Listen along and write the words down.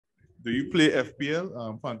Do you play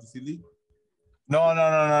FPL, Fantasy League? No.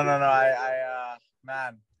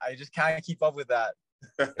 Man, I just can't keep up with that.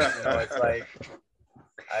 It's like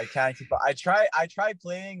I can't keep up. I try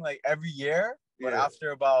playing like every year, but after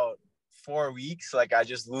about 4 weeks, like I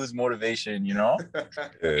just lose motivation. Yeah.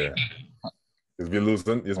 You'll be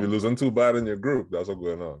losing too bad in your group. That's what's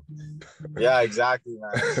going on. Yeah, exactly,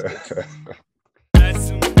 man.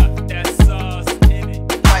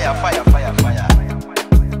 Fire.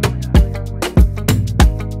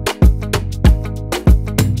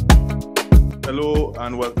 Hello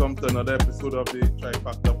and welcome to another episode of the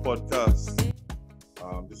Trifactor podcast.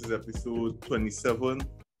 This is episode 27.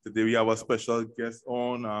 Today we have a special guest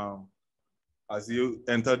on. As you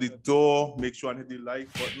enter the door, make sure and hit the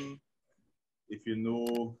like button. If you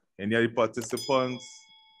know any of the participants,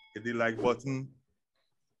 hit the like button.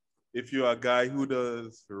 If you're a guy who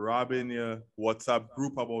does robbing your WhatsApp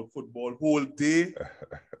group about football whole day,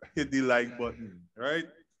 hit the like button, right?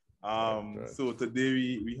 So today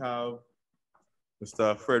we have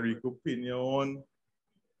Mr. Federico Peña on.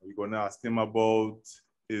 We're going to ask him about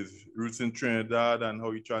his roots in Trinidad and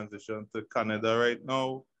how he transitioned to Canada right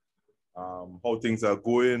now, how things are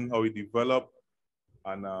going, how he developed,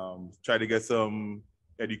 and try to get some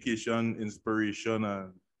education, inspiration,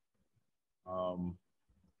 and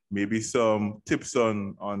maybe some tips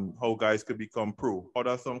on how guys could become pro. How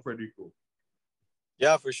that sound, Federico?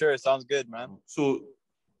 Yeah, for sure. It sounds good, man. So,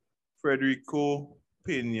 Federico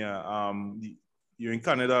Peña, you're in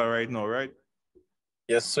Canada right now, right?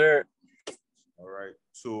 Yes, sir. All right.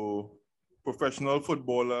 So, professional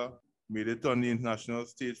footballer, made it on the international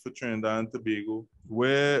stage for Trinidad and Tobago.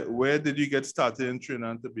 Where did you get started in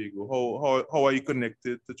Trinidad and Tobago? How are you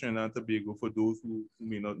connected to Trinidad and Tobago for those who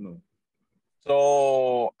may not know?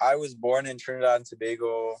 So I was born in Trinidad and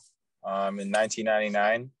Tobago in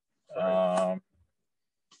 1999.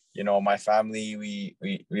 My family, we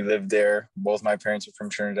lived there. Both my parents are from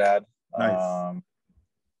Trinidad. Nice.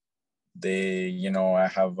 I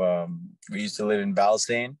have, we used to live in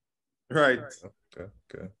Balsane. Right.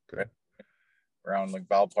 Okay. Around like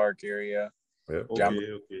Bal Park area. Yeah.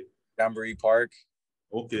 Okay. Jamboree Park.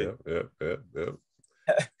 Okay. Yeah.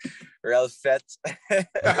 Real fet.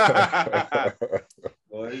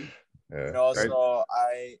 Boy. Yeah. So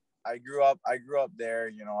I grew up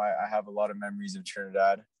there. I have a lot of memories of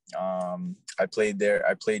Trinidad. I played there.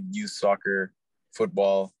 I played youth soccer,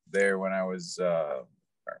 football there when I was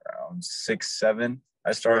around 6, 7.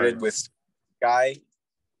 I started with Sky.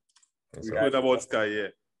 We heard about Sky, yeah.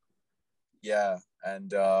 Yeah, and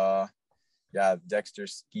Dexter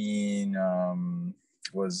Skeen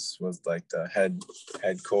was like the head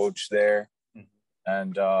coach there,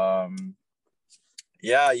 and and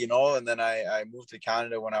then I moved to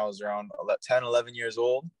Canada when I was around 10, 11 years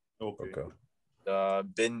old. Okay.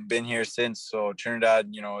 Been here since. So Trinidad,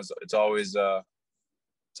 it's always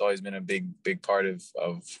been a big part of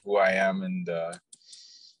who I am, and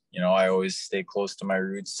I always stay close to my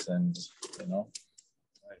roots, and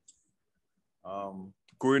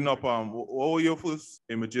Growing up, what were your first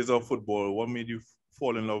images of football? What made you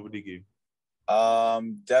fall in love with the game?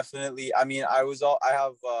 Definitely. I mean, I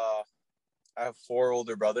have 4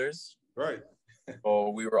 older brothers. Right. So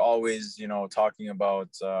we were always, talking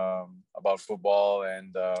about football,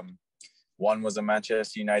 and one was a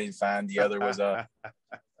Manchester United fan, the other was a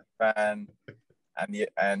fan,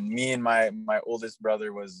 and me and my oldest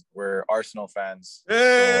brother were Arsenal fans.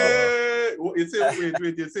 Hey! So, you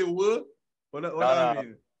say what? What I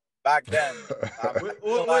mean? Back then.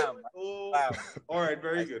 All right,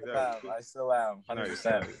 very good. I still am, 100%.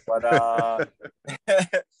 Nice. But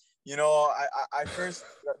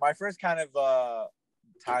my first kind of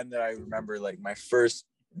time that I remember, like my first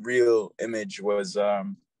real image was I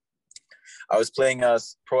was playing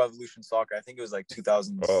Pro Evolution Soccer. I think it was like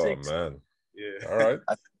 2006. Oh man. Yeah. All right.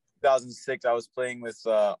 2006. I was playing with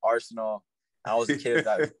Arsenal. I was a kid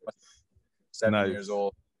that was 7 years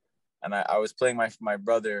old. And I was playing my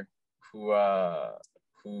brother who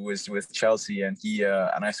was with Chelsea, and he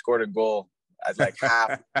and I scored a goal at like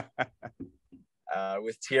half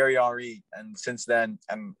with Thierry Henry, and since then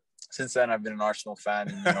I've been an Arsenal fan,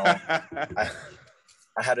 and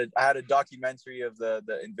I had a documentary of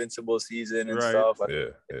the Invincible season and stuff.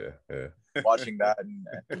 Yeah. Watching that and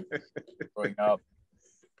growing up.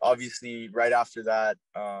 Obviously, right after that,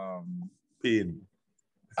 Pain.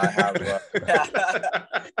 I have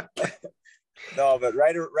no, but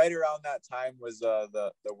right around that time was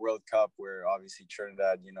the World Cup, where obviously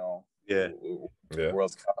Trinidad,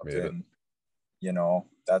 World Cup, and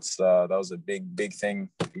that was a big thing,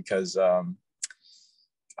 because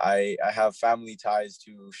I have family ties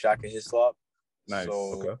to Shaka Hislop. Nice.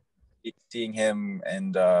 So seeing him,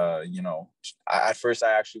 and you know, at first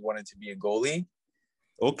I actually wanted to be a goalie.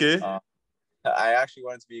 Okay. I actually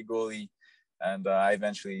wanted to be a goalie, and I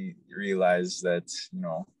eventually realized that, you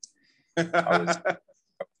know,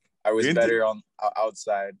 I was better on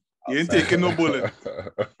outside. You ain't taking no bullet.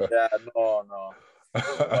 Yeah, no.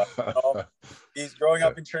 But, you know, he's growing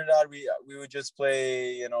up in Trinidad. We would just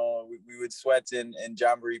play, you know, we would sweat in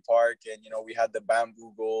Jamboree Park, and, you know, we had the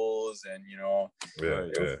bamboo goals, and, you know,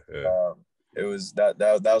 it was that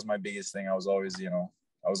was my biggest thing. I was always, you know,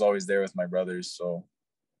 I was always there with my brothers, so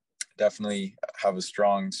definitely have a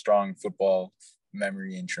strong football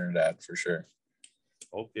memory in Trinidad for sure.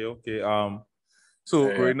 Okay.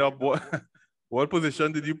 So growing up, what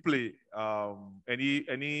position did you play?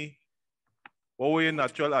 What were your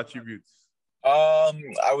natural attributes? I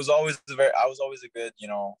was always a good, you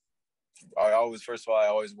know, I always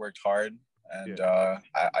worked hard, and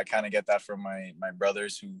I kind of get that from my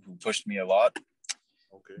brothers who pushed me a lot.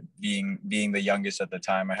 Okay. Being the youngest at the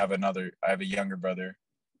time, I have a younger brother,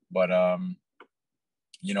 but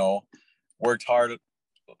you know, worked hard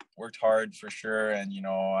for sure, and, you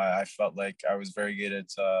know, I felt like I was very good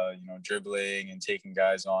at you know, dribbling and taking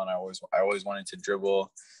guys on. I always wanted to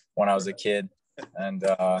dribble when I was a kid, and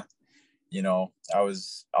you know, I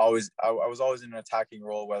was always in an attacking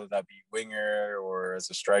role, whether that be winger or as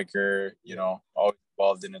a striker, you know, always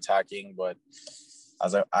involved in attacking. But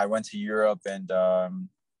as I went to Europe, and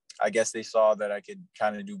I guess they saw that I could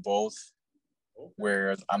kind of do both,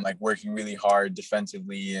 where I'm like working really hard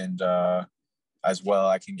defensively, and as well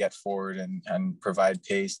I can get forward and provide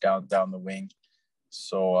pace down the wing.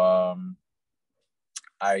 So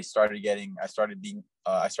I started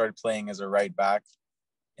playing as a right back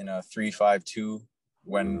in a 3-5-2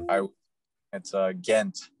 when I at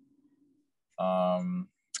Ghent.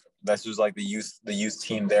 This was like the youth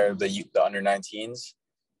team there, the under 19s.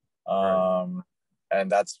 And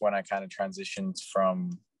that's when I kind of transitioned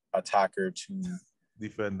from attacker to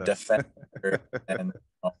defender.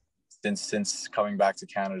 And since coming back to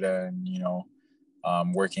Canada, and, you know,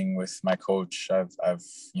 working with my coach, I've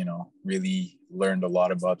you know, really learned a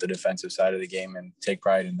lot about the defensive side of the game and take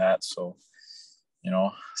pride in that. So, you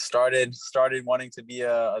know, started wanting to be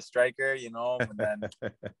a striker, you know, and then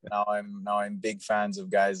now I'm big fans of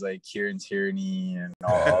guys like Kieran Tierney and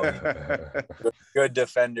all good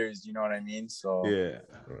defenders, you know what I mean? So yeah.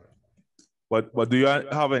 But do you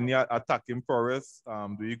have any attacking prowess?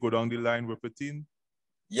 Do you go down the line with the team?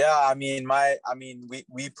 Yeah, I mean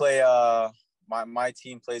we play my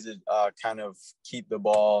team plays it kind of keep the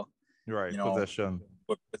ball, right, you know,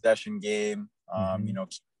 possession game, you know,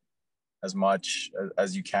 as much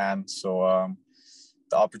as you can. So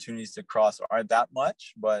the opportunities to cross aren't that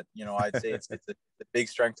much, but, you know, I'd say it's a big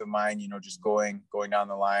strength of mine, you know, just going down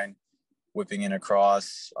the line, whipping in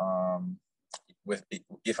across, with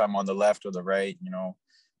if I'm on the left or the right, you know,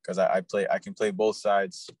 because I can play both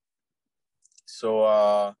sides.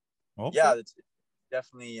 So yeah, it's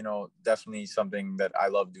definitely, you know, definitely something that I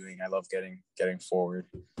love doing. I love getting forward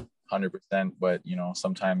 100%, but, you know,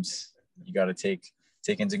 sometimes you got to take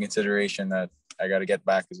into consideration that I got to get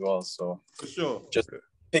back as well. So for sure, just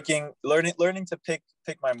learning to pick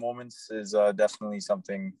my moments is definitely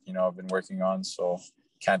something, you know, I've been working on. So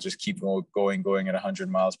can't just keep going at 100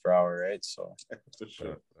 miles per hour, right? So for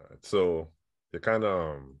sure. So you kind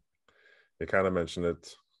of mentioned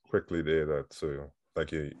it quickly there, that so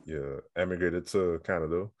like you emigrated to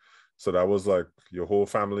Canada, so that was like your whole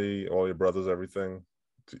family, all your brothers, everything.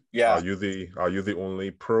 Yeah. Are you the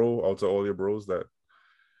only pro out of all your bros that?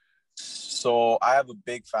 So I have a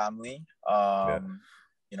big family.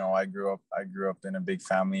 You know, I grew up in a big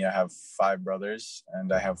family. I have 5 brothers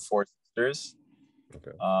and I have 4 sisters.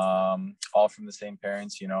 Okay. All from the same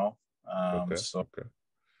parents, you know.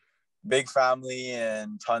 Big family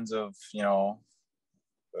and tons of, you know,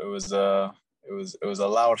 it was a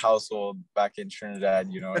loud household back in Trinidad,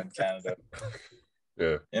 you know, in Canada.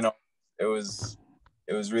 Yeah. You know, it was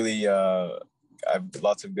really I have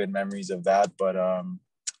lots of good memories of that, but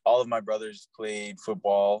all of my brothers played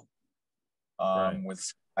football with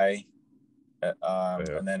Sky,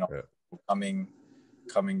 and then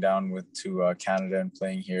coming down to Canada and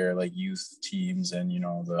playing here, like youth teams and, you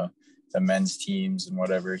know, the men's teams and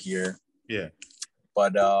whatever here. Yeah.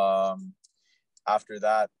 But after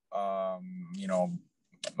that, you know,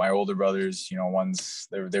 my older brothers, you know,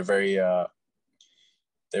 they're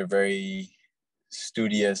very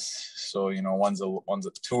studious. So, you know,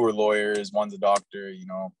 two are lawyers, one's a doctor, you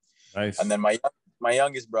know. Nice. And then my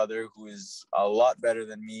youngest brother, who is a lot better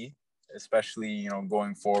than me, especially, you know,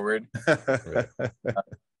 going forward.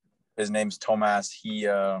 His name's Thomas.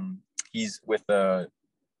 He's with the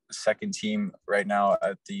second team right now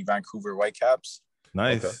at the Vancouver Whitecaps.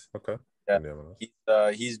 Nice. Okay. Yeah,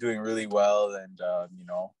 he's doing really well, and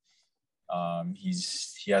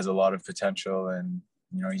he has a lot of potential, and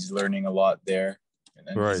he's learning a lot there,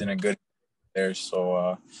 and Right. he's in a good there.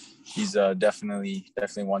 So he's definitely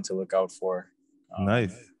one to look out for.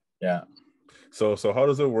 Nice. Yeah. So how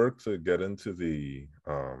does it work to get into the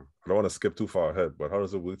I don't want to skip too far ahead, but how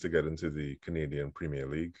does it work to get into the Canadian Premier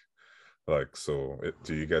League? Like,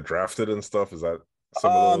 do you get drafted and stuff? Is that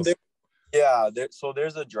similar? So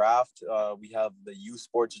there's a draft. We have the U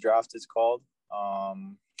Sports draft, it's called,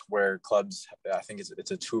 where clubs, I think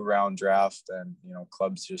it's a 2-round draft, and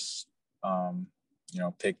clubs just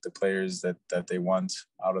pick the players that they want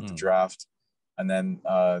out of the draft, and then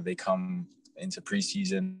they come into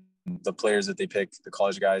preseason. The players that they pick, the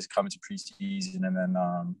college guys, come into preseason, and then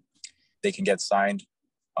they can get signed,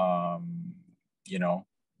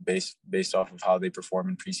 based off of how they perform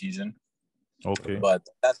in preseason. Okay. But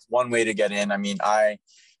that's one way to get in. I mean, I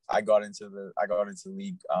got into the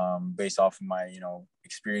league based off of my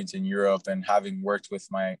experience in Europe, and having worked with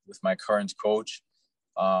my current coach,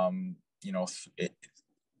 all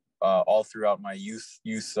throughout my youth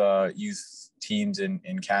teams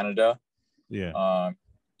in Canada. Yeah.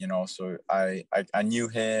 So I knew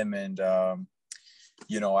him, and I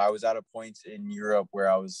was at a point in Europe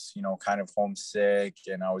where I was kind of homesick,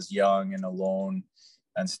 and I was young and alone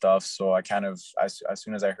and stuff. So I kind of, as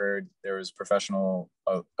soon as I heard there was a professional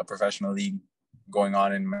league going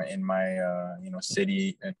on in my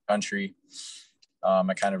city and country,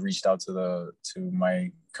 I kind of reached out to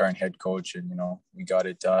my current head coach, and we got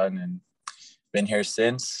it done, and been here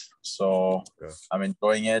since. So I'm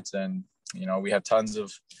enjoying it, and we have tons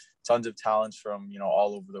of talents from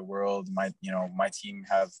all over the world. My team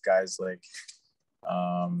have guys like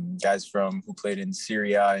guys from who played in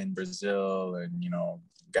Syria, in Brazil, and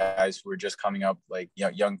guys who are just coming up, like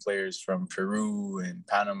young players from Peru and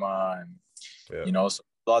Panama, and so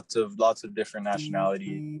lots of different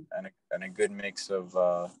nationality, and a good mix of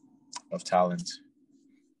talent.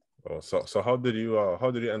 Oh, so how did you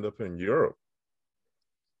end up in Europe?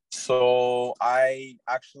 So I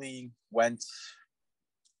actually went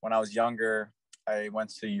when I was younger. I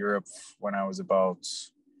went to Europe when I was about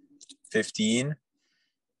 15.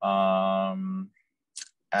 And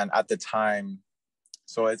at the time,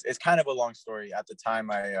 so it's kind of a long story. At the time,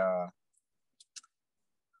 I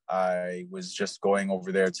was just going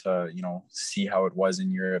over there to, see how it was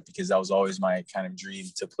in Europe, because that was always my kind of dream,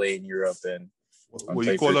 to play in Europe. And were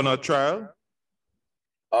you called on a trial?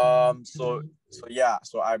 So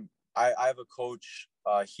I have a coach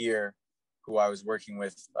here who I was working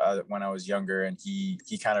with when I was younger, and he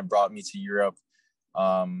kind of brought me to Europe,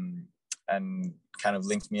 and kind of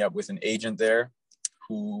linked me up with an agent there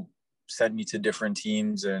who sent me to different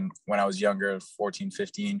teams. And when I was younger, 14,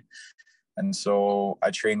 15. And so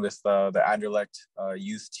I trained with the Anderlecht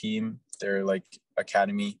youth team, their like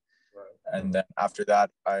academy. Right. And then after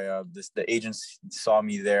that, the agent saw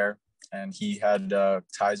me there, and he had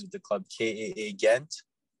ties with the club KAA Ghent.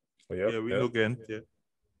 We know Ghent, yeah.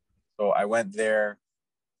 So I went there,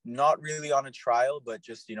 not really on a trial, but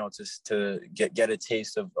just just to get a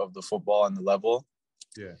taste of the football and the level.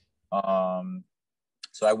 Yeah.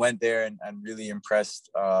 So I went there and really impressed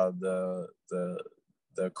the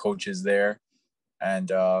coaches there,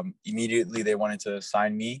 and immediately they wanted to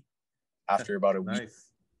sign me after about a week.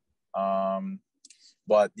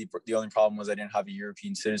 But the only problem was I didn't have a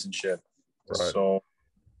European citizenship, so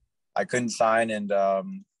I couldn't sign. And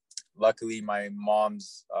luckily, my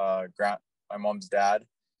mom's dad,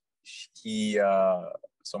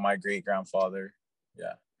 so my great grandfather,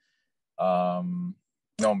 my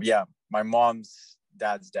mom's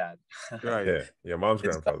dad's dad. Right. Yeah, mom's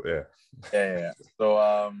grandfather. Yeah.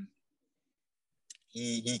 So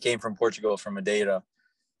he came from Portugal, from Madeira,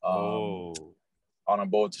 on a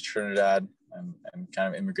boat to Trinidad, and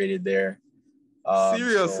kind of immigrated there.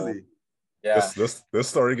 Seriously? So, yeah. This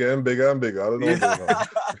story getting bigger and bigger. I don't know what's going on.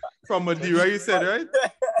 From Madeira, you said, right?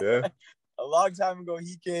 Yeah. A long time ago,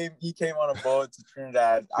 he came on a boat to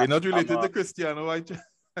Trinidad. You're not related to Cristiano, right?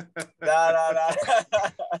 Nah.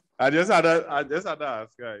 I just had to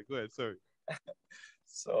ask. All right, go ahead. Sorry.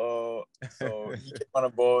 So he came on a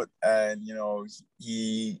boat, and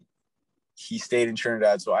he stayed in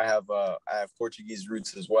Trinidad. So I have Portuguese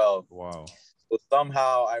roots as well. Wow. So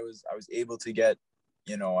somehow I was able to get,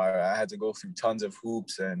 I had to go through tons of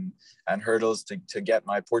hoops and hurdles to get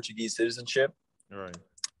my Portuguese citizenship. Right.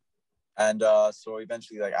 And so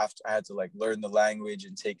eventually, like, after I had to learn the language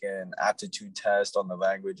and take an aptitude test on the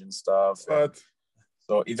language and stuff. What?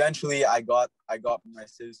 So eventually I got my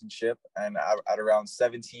citizenship, and at around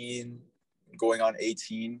 17, going on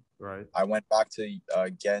 18, Right. I went back to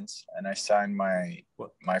Ghent, and I signed my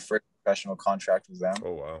first professional contract with them.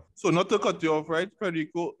 Oh wow! So not to cut you off, right,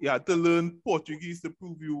 Federico? You had to learn Portuguese to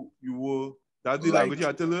prove you were. That's the language you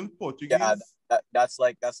had to learn, Portuguese. Yeah, that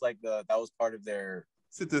was part of their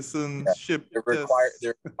citizenship.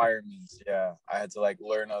 Their requirements. Yeah, I had to like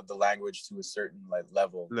learn the language to a certain like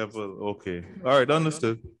level. Okay. All right,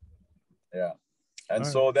 understood. Yeah, and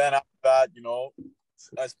so then after that, you know,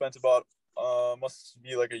 I spent about must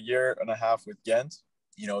be like a year and a half with Ghent.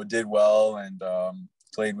 You know, did well and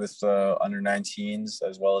played with under 19s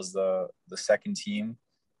as well as the second team,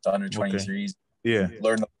 the under 23s. Yeah,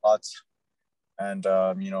 learned a lot, and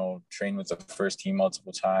you know, trained with the first team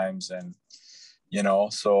multiple times. And you know,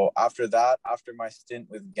 so after my stint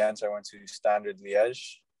with Ghent, I went to Standard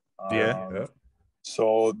Liège.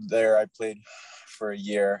 So there I played for a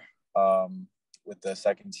year with the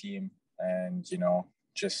second team, and you know,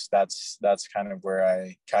 just that's kind of where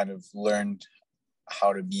I kind of learned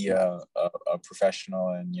how to be a professional.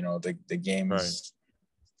 And you know, the game is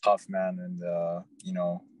tough, man, and you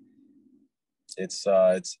know, it's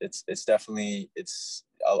definitely, it's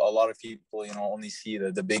a lot of people, you know, only see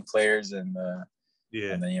the big players and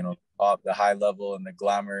and then, you know, the high level and the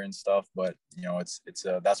glamour and stuff, but you know, it's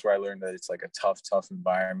that's where I learned that it's like a tough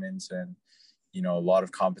environment, and you know, a lot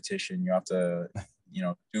of competition. You have to, you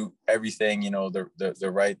know, do everything, you know, the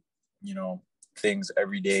right, you know, things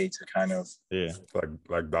every day to kind of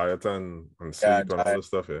like diet and sleep and all this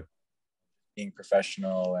stuff. Being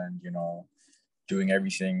professional and, you know, doing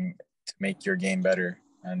everything to make your game better.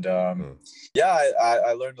 And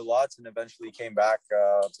I learned a lot, and eventually came back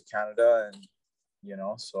to Canada, and you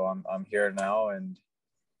know, so I'm here now, and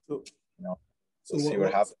you know, we'll see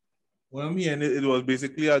what happens. Well, I mean, it was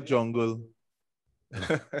basically a jungle.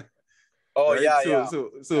 Oh, right? yeah.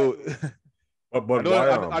 So but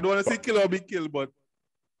I don't want to say kill or be killed, but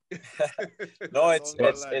no, it's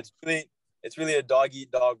really a dog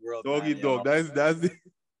eat dog world. Dog eat dog. That's the.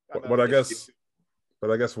 But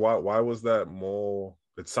I guess why was that more?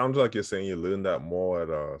 It sounds like you're saying you learned that more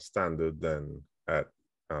at Standard than at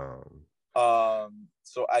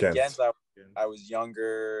So at Ghent. I was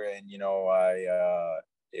younger, and you know,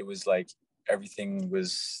 it was like everything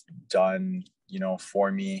was done, you know,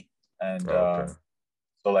 for me. And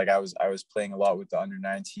so like I was playing a lot with the under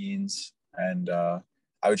 19s, and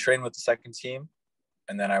I would train with the second team,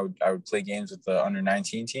 and then I would play games with the under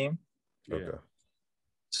 19 team. Okay.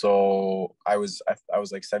 So I was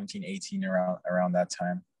like 17, 18 around that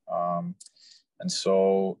time. And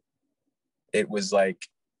so it was like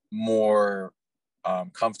more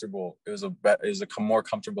comfortable. It was a more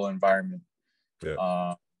comfortable environment.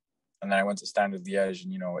 Yeah. And then I went to Standard Liège,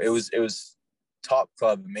 and you know, it was top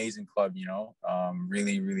club, amazing club, you know,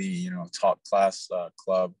 really, you know, top class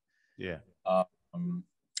club. Yeah.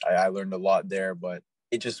 I learned a lot there, but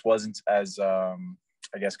it just wasn't as I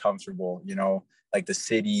guess comfortable, you know, like the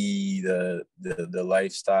city, the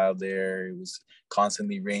lifestyle there. It was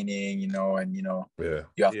constantly raining, you know, and you know, you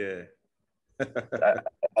have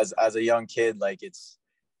as a young kid, like it's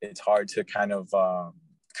hard to kind of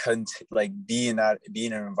like be in an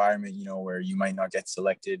environment, you know, where you might not get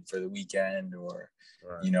selected for the weekend, or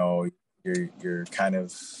you know, you're kind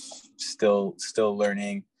of still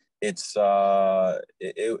learning. It's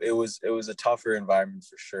it was a tougher environment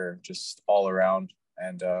for sure, just all around.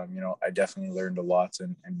 And you know, I definitely learned a lot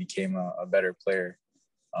and became a better player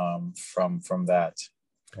from that.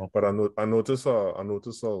 But I notice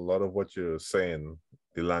a lot of what you're saying.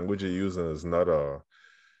 The language you're using is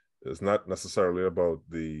not necessarily about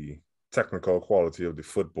the technical quality of the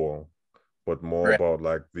football, but more about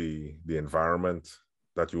like the environment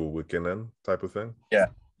that you were working in, type of thing. Yeah.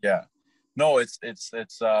 No, it's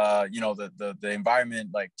you know, the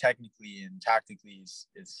environment, like technically and tactically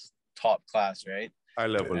is top class, right? High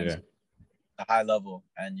level, a high level.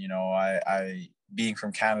 And you know, I being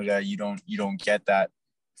from Canada, you don't get that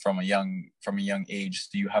from a young age.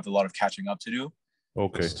 So you have a lot of catching up to do.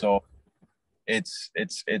 Okay. So it's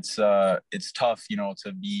tough, you know,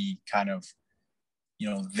 to be kind of, you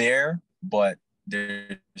know, there, but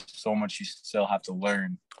there's so much you still have to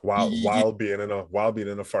learn while being in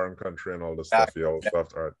a foreign country and all this stuff. You also have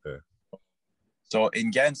to right there. So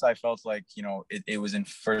in Ghent, I felt like, you know, it was in,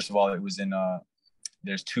 first of all, it was in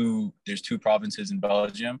there's two provinces in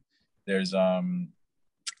Belgium. There's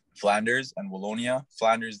Flanders and Wallonia.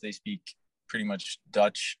 Flanders, they speak pretty much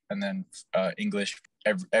Dutch, and then English.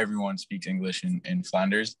 Everyone speaks English in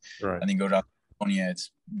Flanders. Right. And then go down to Wallonia,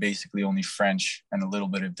 it's basically only French and a little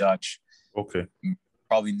bit of Dutch. Okay.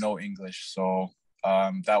 Probably no English. So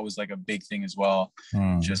that was like a big thing as well.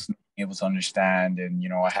 Just being able to understand, and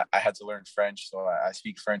I had to learn French, so I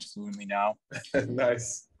speak French fluently now.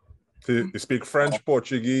 Nice. You speak French,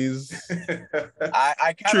 Portuguese.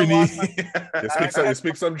 I kind of lost my. You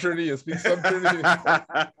speak some Trini. You speak some Trini.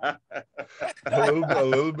 a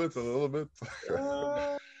little bit.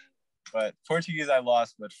 But Portuguese I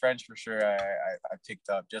lost, but French for sure I picked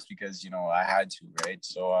up just because I had to, right?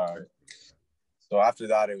 So after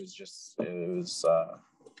that it was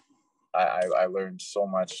I learned so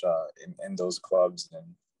much in those clubs,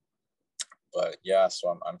 but yeah,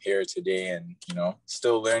 so I'm here today, and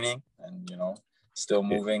still learning, and still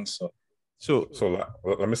moving. So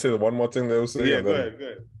let me say one more thing they will say. Yeah, go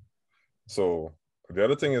ahead. So the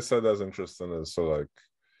other thing you said that's interesting is, so like,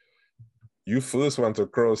 you first went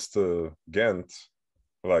across to Ghent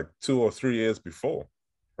like 2 or 3 years before,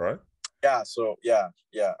 right? Yeah. So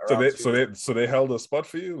So they held a spot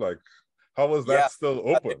for you. Like, how was that still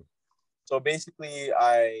open? So basically,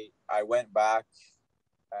 I went back,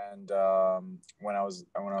 and when I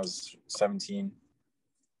was 17,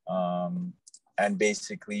 and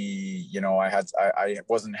basically, I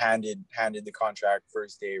wasn't handed the contract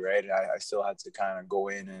first day, right? I still had to kind of go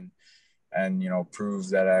in and prove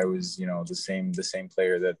that I was the same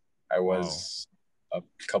player that I was a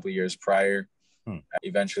couple of years prior.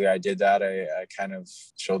 Eventually I did that. I kind of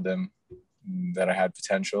showed them that I had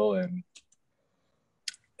potential, and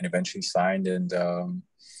eventually signed, and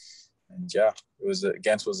yeah, it was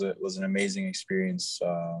Ghent was an amazing experience,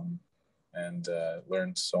 and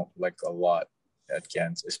learned a lot at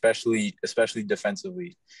Ghent, especially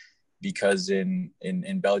defensively, because in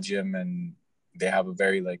Belgium, and they have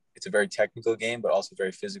it's a very technical game, but also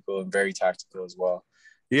very physical and very tactical as well.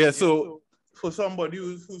 Yeah, so for somebody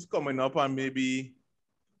who's coming up and maybe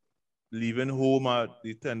leaving home at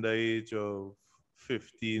the tender age of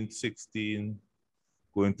 15, 16,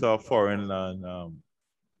 going to a foreign land,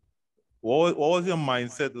 what was your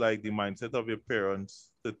mindset like, the mindset of your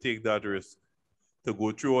parents to take that risk, to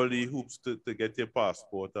go through all the hoops to get your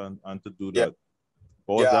passport and to do that?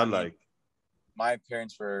 What was that like? My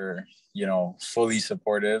parents were, fully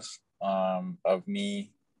supportive of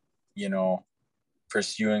me,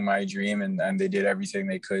 pursuing my dream, and they did everything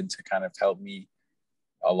they could to kind of help me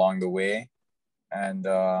along the way. And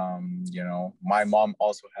my mom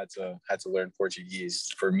also had to learn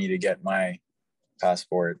Portuguese for me to get my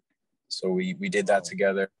passport. So we did that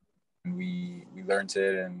together, and we learned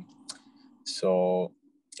it, and so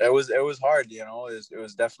it was hard, it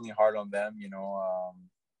was definitely hard on them.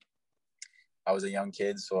 I was a young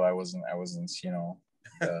kid, so I wasn't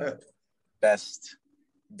the best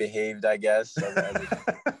behaved, I guess.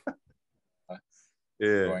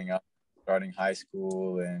 Growing up, starting high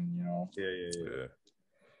school, and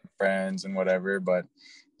friends and whatever. But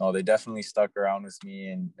no, they definitely stuck around with me,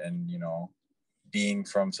 and being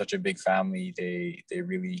from such a big family, they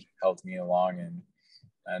really helped me along,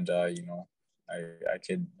 and I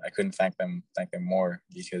couldn't thank them more,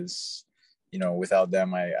 because without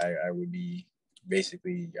them I would be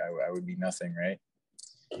basically I would be nothing, right?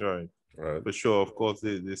 Right. For sure. Of course,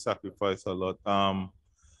 they sacrifice a lot.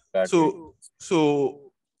 Exactly.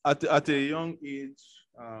 So at a young age,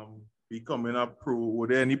 becoming a pro, were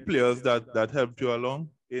there any players that helped you along?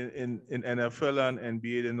 In NFL and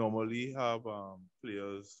NBA, they normally have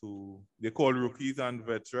players who they call rookies and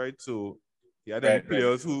vets, right? So you had any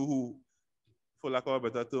players who, for lack of a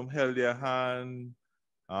better term, held their hand,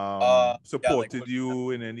 supported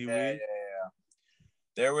you in any way? Yeah.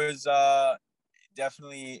 There was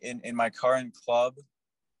definitely in my current club,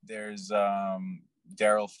 there's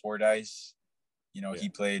Daryl Fordyce. He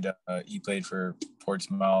played for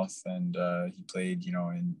Portsmouth, and he played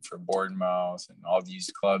for Bournemouth and all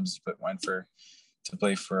these clubs, but went to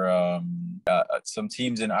play for some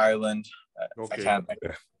teams in Ireland. I can't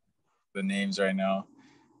remember the names right now.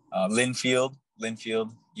 Linfield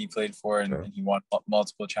he played for, and he won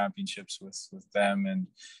multiple championships with them, and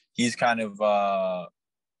he's kind of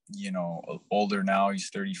older now. He's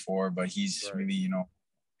 34, but he's really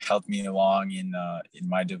helped me along in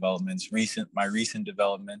my developments, my recent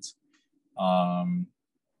developments,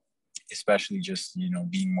 especially just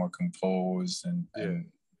being more composed and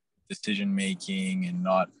decision making, and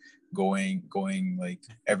not going like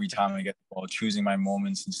every time I get the ball, choosing my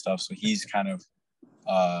moments and stuff. So he's kind of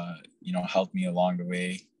helped me along the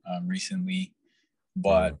way recently.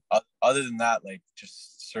 But other than that, like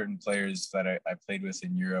just certain players that I played with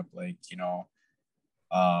in Europe, like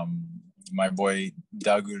my boy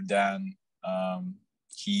Dagurdan,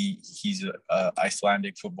 he's a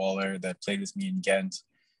Icelandic footballer that played with me in Ghent,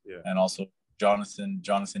 and also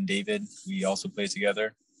Jonathan David. We also played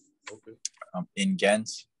together. in Ghent,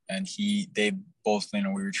 and they both, we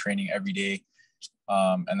were training every day,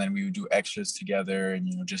 and then we would do extras together,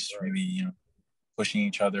 and just really pushing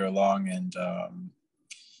each other along, and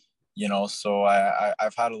so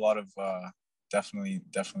I've had a lot of definitely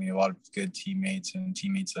a lot of good teammates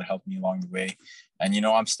that helped me along the way, and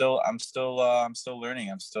I'm still learning.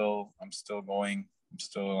 I'm still going.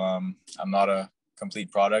 I'm not a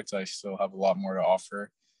complete product. I still have a lot more to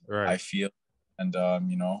offer. Right. I feel, and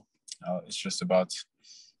it's just about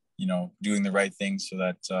doing the right thing so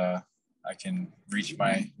that I can reach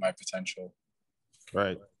my potential.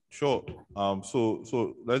 Right. Sure.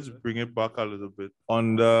 So let's bring it back a little bit.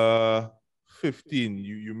 Under 15,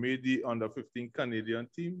 you made the under 15 Canadian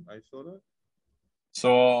team. I saw that.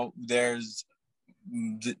 So there's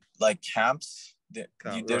like camps.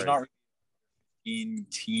 There's not really a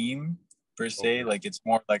team per se. Like it's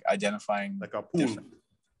more like identifying like a pool.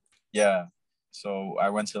 Yeah. So I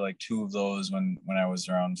went to like 2 of those when I was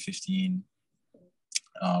around 15.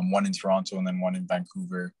 One in Toronto and then one in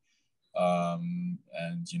Vancouver. And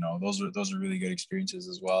those are really good experiences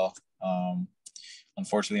as well.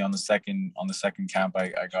 Unfortunately on the second camp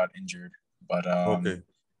I got injured, but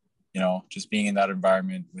just being in that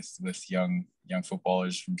environment with young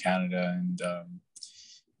footballers from Canada and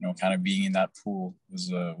kind of being in that pool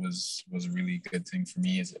was a really good thing for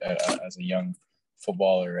me as a young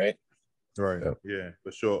footballer, right? Right. Yeah,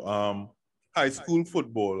 for sure. High school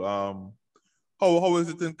football, how is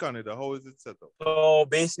it in Canada? How is it set up? So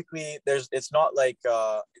basically, it's not like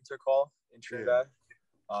intercall in Trinidad.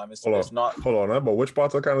 Hold on, but which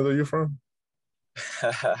part of Canada are you from?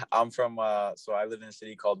 I'm from so I live in a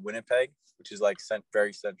city called Winnipeg, which is like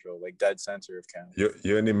very central, like dead center of Canada.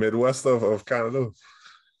 You're in the Midwest of Canada?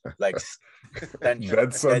 Like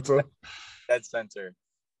dead center? Dead center.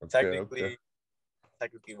 Okay,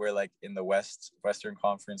 technically we're like in the Western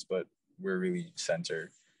Conference, but we're really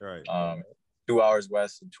center. Right. 2 hours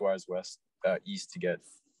west and 2 hours east to get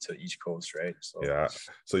to each coast, right? So yeah.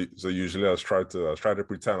 So usually I try to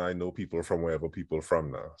pretend I know people from wherever people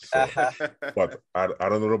from now. So, but I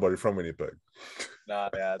don't know nobody from Winnipeg. Nah,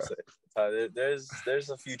 yeah, there's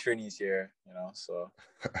a few Trinis here, so.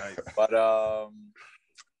 Nice. But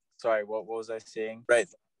sorry, what was I saying? Right,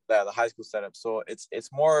 the high school setup. So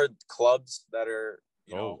it's more clubs that are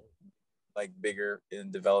like bigger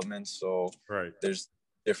in development. So right, there's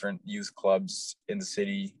different youth clubs in the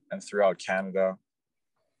city and throughout Canada,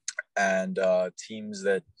 and teams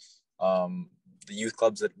that the youth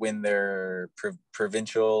clubs that win their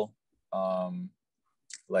provincial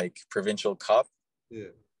cup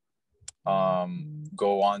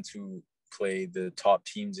go on to play the top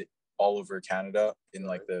teams all over Canada in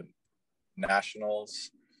like the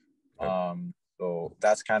nationals. So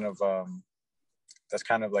that's kind of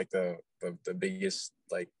like the biggest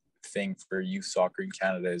like thing for youth soccer in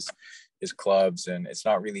Canada is clubs, and it's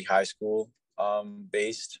not really high school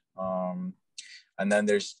based. And then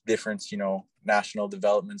there's different national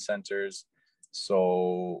development centers,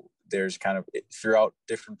 so there's kind of throughout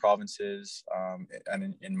different provinces,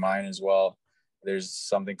 and in mine as well, there's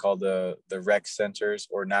something called the rec centers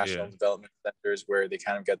or national development centers, where they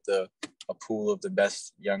kind of get a pool of the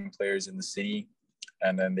best young players in the city,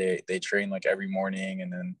 and then they train like every morning,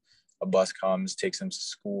 and then a bus comes, takes them to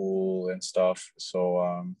school and stuff. So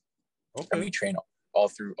and we train all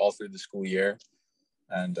through the school year,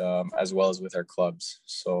 and as well as with our clubs.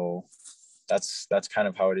 So that's kind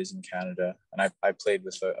of how it is in Canada. And I played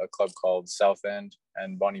with a club called South End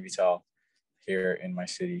and Bonnie Vital here in my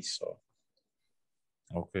city. So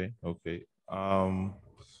okay. All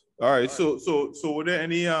right. So were there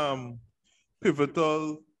any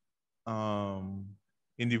pivotal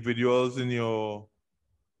individuals in your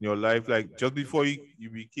life, like just before you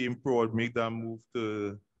became pro or make that move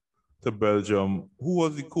to Belgium? Who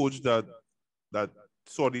was the coach that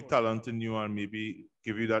saw the talent in you and maybe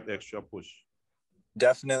give you that extra push?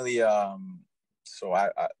 Definitely. So I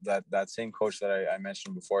that same coach that I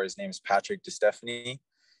mentioned before, his name is Patrick DeStefani,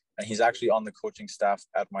 and he's actually on the coaching staff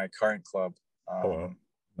at my current club.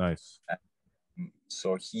 Nice.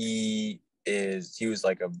 So he was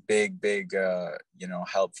like a big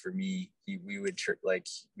help for me. We would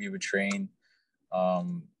train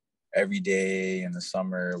every day in the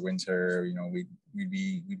summer, winter. We'd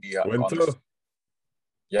be out winter.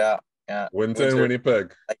 Yeah. Winter in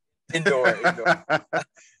Winnipeg. Like indoor.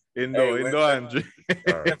 Indoor, Andrew.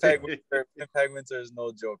 Winnipeg winter is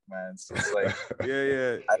no joke, man. So it's like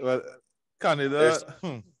well, Canada.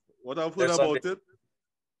 What I've heard about it.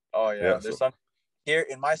 Oh yeah, there's some here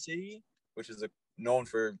in my city, which is known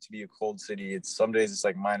to be a cold city. It's some days it's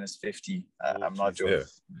like minus 50. I'm not joking.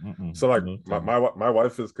 Yeah. So like my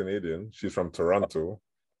wife is Canadian. She's from Toronto.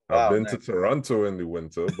 I've been to Toronto in the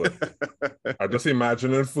winter, but I just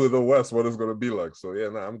imagine it further west what it's gonna be like. So yeah,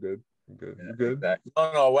 I'm good. I'm good. Yeah, you good? Exactly.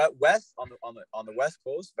 No, west on the west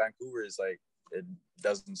coast, Vancouver is like it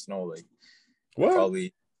doesn't snow. Like what?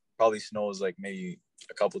 Probably snows like maybe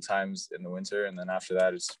a couple times in the winter, and then after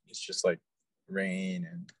that it's just like rain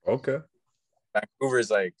and okay. Vancouver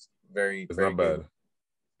is like it's very not bad.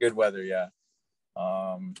 Good weather, yeah.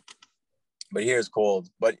 But here it's cold.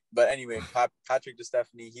 But anyway, Patrick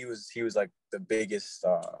DeStefani, he was like the biggest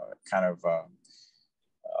kind of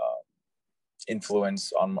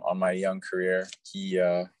influence on my young career. He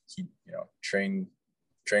trained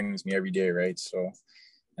with me every day, right? So,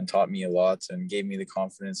 and taught me a lot and gave me the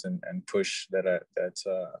confidence and push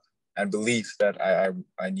and belief that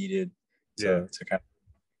I needed to kind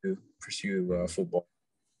of pursue football.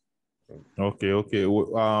 Okay.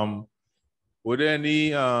 Were there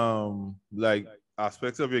any like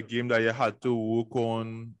aspects of your game that you had to work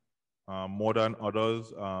on more than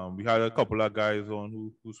others? We had a couple of guys on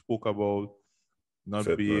who spoke about not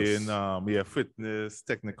fitness. being fitness,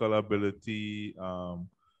 technical ability.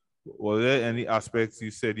 Were there any aspects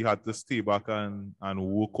you said you had to stay back and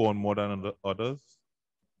work on more than others?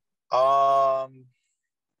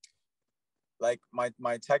 Like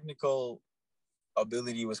my technical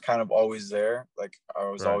ability was kind of always there. Like I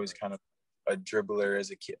was always kind of a dribbler as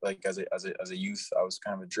a kid, like as a youth. I was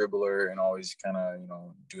kind of a dribbler and always kind of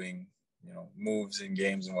doing moves in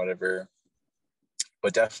games and whatever.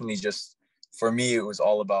 But definitely, just for me, it was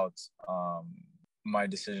all about my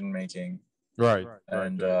decision making. Right.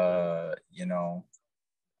 And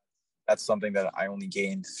that's something that I only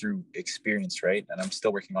gained through experience, right? And I'm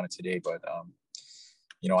still working on it today. But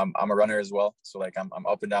I'm a runner as well, so like I'm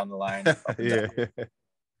up and down the line. Up and down.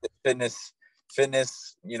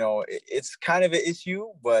 Fitness, it's kind of an issue,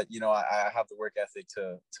 but I have the work ethic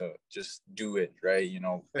to just do it, right?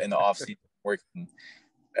 In the off season, working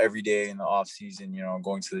every day in the off season,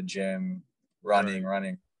 going to the gym, running,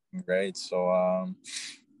 right?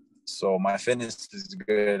 So my fitness is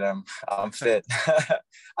good. I'm fit.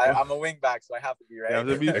 I'm a wing back, so I have to be, right. You have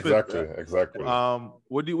to be exactly.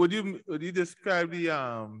 Would you describe the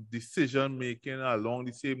decision making along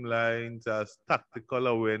the same lines as tactical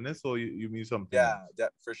awareness, or you mean something else?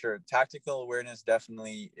 For sure. Tactical awareness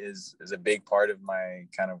definitely is a big part of my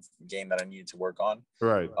kind of game that I needed to work on.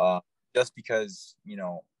 Right. Just because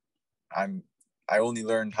I only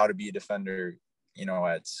learned how to be a defender,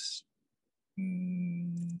 at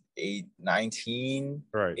 19,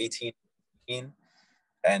 right. 18,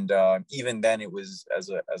 and even then it was as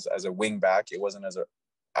a wing back. It wasn't as a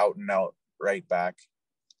out and out right back.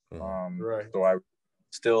 Right. So I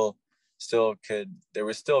still could. There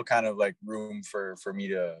was still kind of like room for me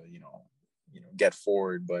to get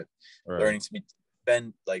forward, but learning to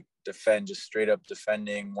defend, just straight up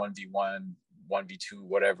defending 1v1, 1v2,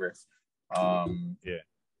 whatever.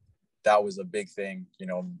 That was a big thing,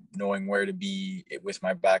 knowing where to be with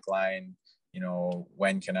my back line,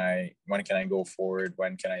 when can I go forward,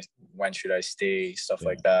 when should I stay, stuff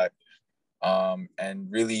like that. And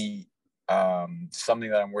really something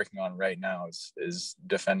that I'm working on right now is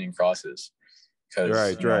defending crosses,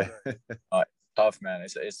 because tough, man.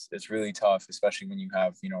 It's really tough, especially when you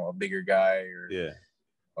have a bigger guy,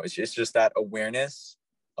 or it's just that awareness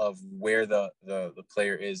of where the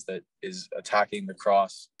player is that is attacking the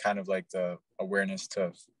cross, kind of like the awareness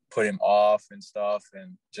to put him off and stuff,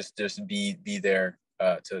 and just be there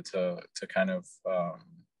to kind of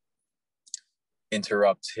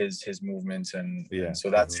interrupt his movements, and so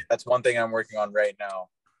that's one thing I'm working on right now,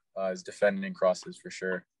 is defending crosses for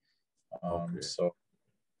sure. So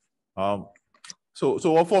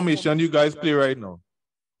what formation do you guys play right now?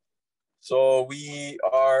 So we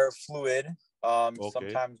are fluid.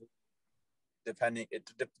 Sometimes depending, it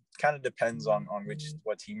kind of depends on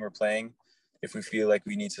what team we're playing. If we feel like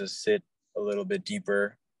we need to sit a little bit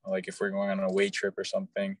deeper, like if we're going on an away trip or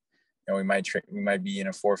something, we might be in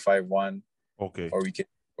a 4-5-1. Okay. Or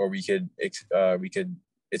we could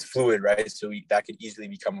it's fluid, right? So that could easily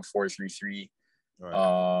become a 4-3-3.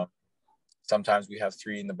 Right. Sometimes we have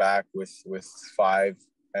 3 in the back with 5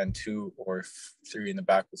 and 2, or 3 in the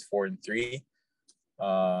back with 4 and 3.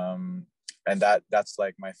 And that's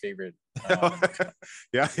like my favorite.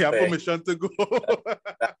 You have permission to go.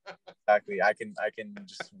 Exactly. I can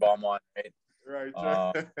just bomb on, right? Right.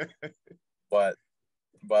 But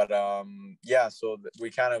so we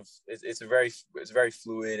kind of, it's very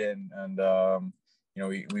fluid, and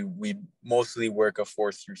we mostly work a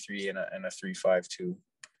 4-3-3 and a 3-5-2.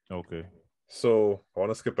 Okay. So I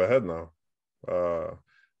want to skip ahead now.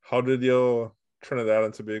 How did your Trinidad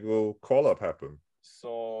and Tobago call up happen?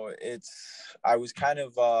 So I was kind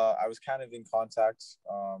of in contact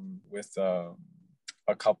with a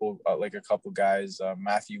couple guys.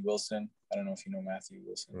 Matthew Wilson. I don't know if you know Matthew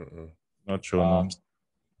Wilson. Mm-mm. Not sure. No.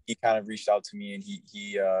 He kind of reached out to me, and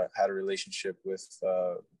he had a relationship with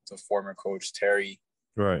the former coach Terry.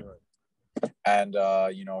 Right. And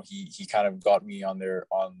he kind of got me on the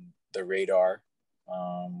radar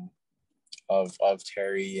of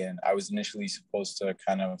Terry, and I was initially supposed to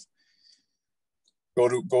kind of go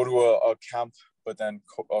to a camp, but then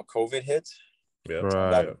COVID hit. Yeah.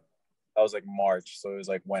 Right. That was like March, so it was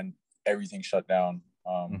like when everything shut down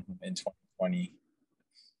in 2020,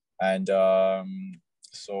 and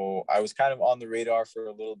so I was kind of on the radar for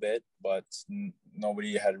a little bit, but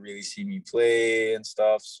nobody had really seen me play and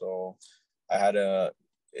stuff. So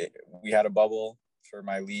we had a bubble for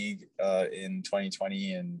my league in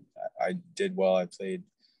 2020, and I did well. I played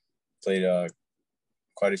quite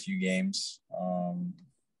a few games.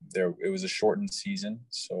 It was a shortened season,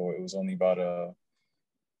 so it was only about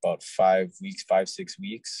 5 weeks, 6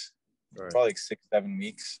 weeks, right. Probably like 6-7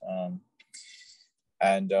 weeks.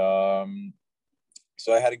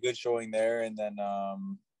 So I had a good showing there, and then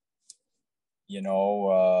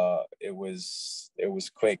it was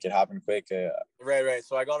quick. It happened quick. Right.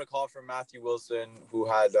 So I got a call from Matthew Wilson, who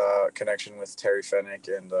had a connection with Terry Fennick,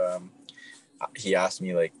 and he asked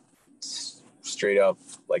me like straight up,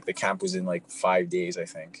 like the camp was in like 5 days, I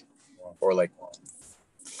think, or like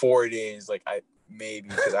 4 days. Like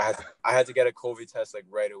because I had to get a COVID test like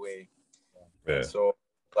right away. Yeah. So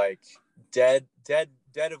like dead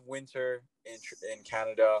of winter in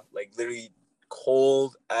Canada, like literally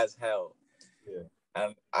cold as hell. Yeah.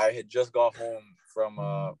 And I had just got home from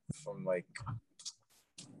like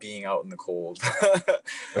being out in the cold.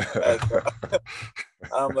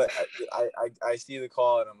 I'm like, I see the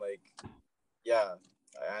call, and I'm like, yeah.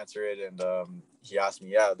 I answer it, and he asked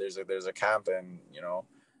me, yeah, there's a camp, and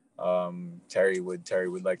Terry would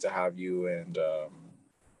like to have you, and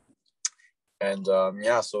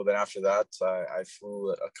so then after that I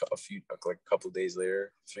flew a couple of days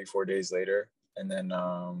later, 3-4 days later, and then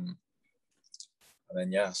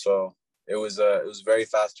so it was a very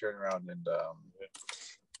fast turnaround, and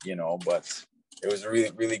but it was a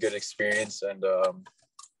really, really good experience, and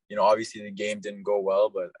obviously the game didn't go well,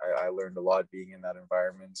 but I learned a lot being in that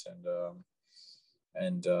environment, and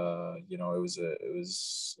it was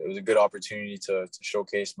a good opportunity to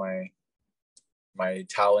showcase my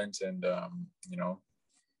talent, and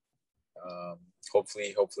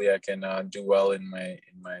hopefully I can do well with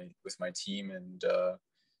my team, and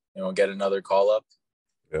get another call up.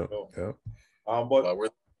 Yeah. But we're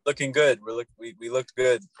looking good. We looked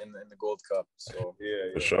good in the Gold Cup. So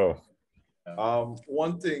yeah. For sure.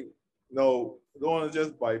 One thing, no, don't want to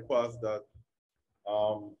just bypass that.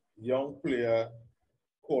 Young player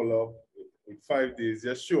call up in 5 days.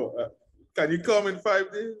 Yeah, sure. Can you come in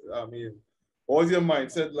 5 days? I mean, what was your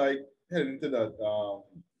mindset like heading into that?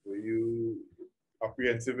 Were you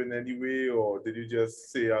apprehensive in any way, or did you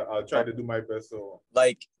just say, I'll try to do my best? Or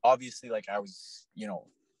like, obviously, like I was,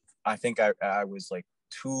 I think I was like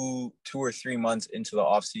 2 or 3 months into the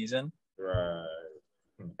off season. Right.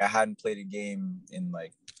 I hadn't played a game in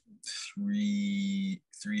like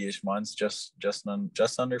 3-ish months, just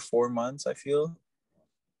under 4 months, I feel.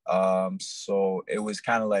 So it was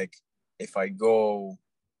kind of like, if I go,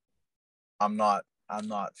 I'm not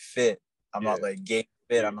fit. I'm not like game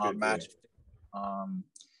fit. I'm not match fit.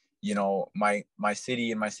 My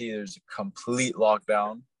city, there's a complete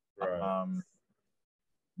lockdown. Right.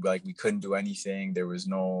 Like we couldn't do anything. There was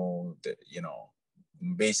no,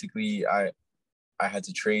 basically I had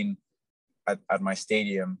to train at my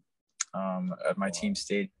stadium, at my team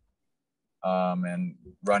stadium, and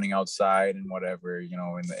running outside and whatever, in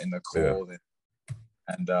the cold. Yeah.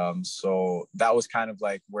 And so that was kind of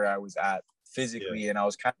like where I was at physically, and I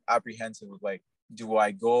was kind of apprehensive of like, do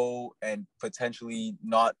I go and potentially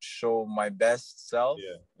not show my best self?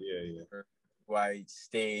 Yeah. Or do I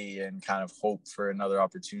stay and kind of hope for another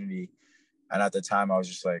opportunity? And at the time I was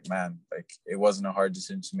just like, man, like it wasn't a hard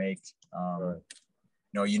decision to make. Right.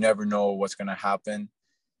 You never know what's going to happen,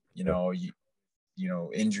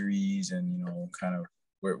 injuries and, kind of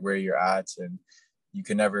where you're at. And you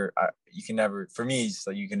can never, for me, it's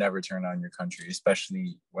like you can never turn on your country,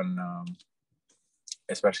 especially when I'm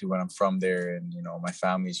from there, and, my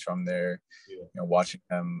family's from there, watching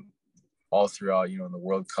them all throughout, the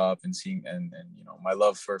World Cup, and seeing, and my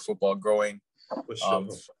love for football growing, for sure.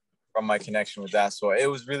 From my connection with that. So it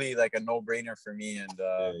was really like a no-brainer for me. And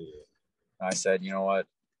I said, you know what,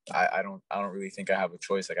 I don't really think I have a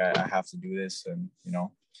choice. Like I have to do this, and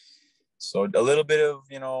so a little bit of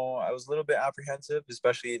I was a little bit apprehensive,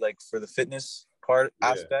 especially like for the fitness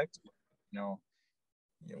aspect.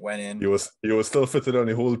 Went in. You was still fitted on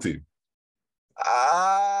the whole team.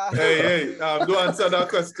 Hey, don't answer that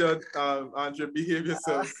question. Andre, behave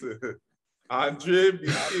yourself, sir. Andre,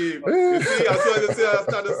 behave. You see, I was going to say I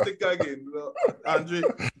start to stick again. Andre.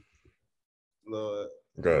 Lord.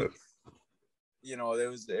 Good. It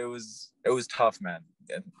was tough, man.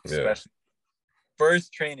 Especially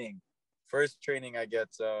first training I get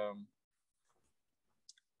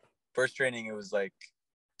first training, it was like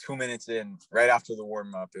 2 minutes in, right after the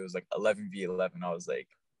warm-up, it was like 11v11. I was like,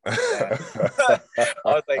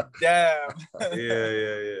 damn. Damn.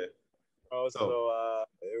 Yeah. So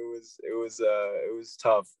it was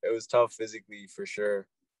tough. It was tough physically for sure.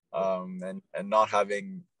 And not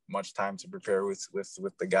having much time to prepare with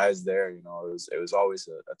the guys there, it was always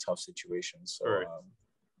a tough situation. So right.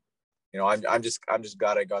 I'm just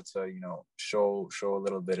glad I got to show a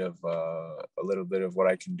little bit of what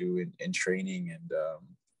I can do in training, and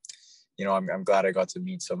I'm glad I got to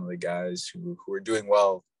meet some of the guys who are doing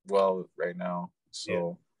well right now.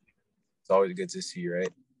 So it's always good to see,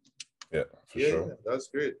 right? Yeah, for sure. Yeah, that's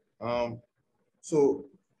great. So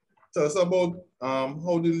tell us about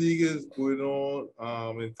how the league is going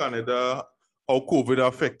on in Canada, how COVID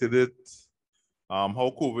affected it,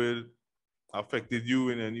 how COVID affected you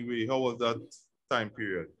in any way. How was that time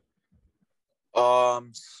period?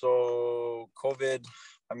 So COVID,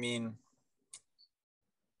 I mean,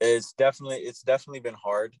 it's definitely been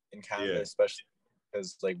hard in Canada, especially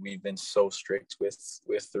because like we've been so strict with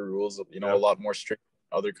the rules, a lot more strict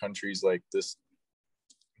than other countries like the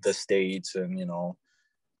States, and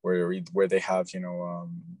where they have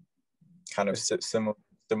kind of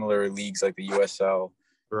similar leagues like the USL,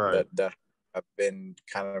 right, that have been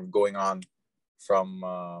kind of going on from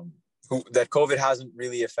that COVID hasn't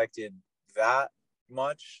really affected that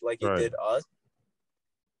much like it did us.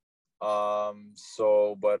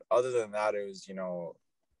 So, but other than that, it was,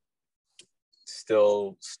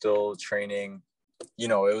 still training,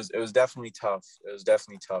 it was definitely tough. It was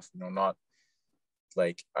definitely tough, not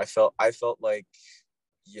like, I felt like,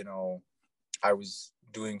 I was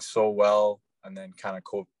doing so well, and then kind of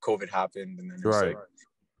COVID happened, and then it's like,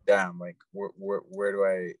 damn, like where do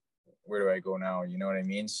I go now? You know what I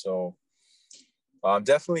mean? So,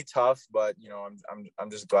 definitely tough, but I'm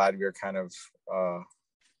just glad we're kind of,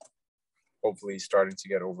 hopefully starting to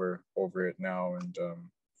get over it now, and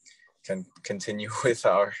can continue with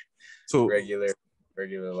our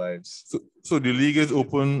regular lives. So the league is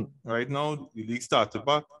open right now. The league started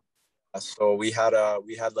back. So we had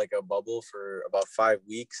like a bubble for about 5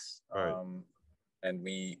 weeks, and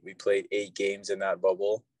we played 8 games in that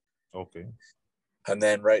bubble. Okay. And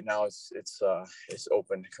then right now it's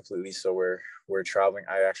open completely. So we're traveling.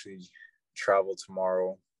 I actually travel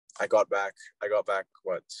tomorrow. I got back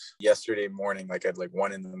yesterday morning, like at like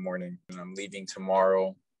 1 a.m, and I'm leaving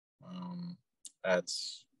tomorrow at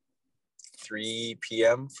 3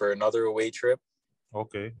 p.m. for another away trip.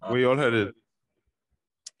 Okay. Where you all headed?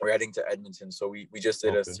 We're heading to Edmonton. So we just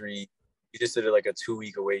did like a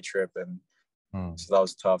 2-week away trip, and so that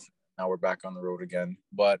was tough. Now we're back on the road again,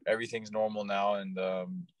 but everything's normal now, and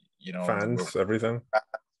everything.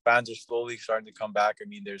 Fans are slowly starting to come back. I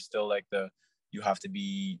mean, there's still like you have to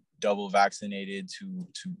be double vaccinated to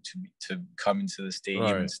come into the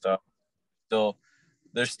stadium and stuff.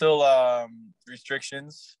 There's still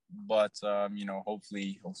restrictions, but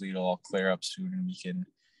hopefully it'll all clear up soon, and we can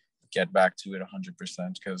get back to it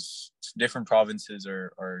 100%, because different provinces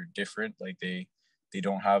are different. Like they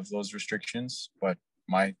don't have those restrictions, but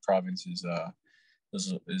my province is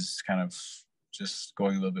kind of just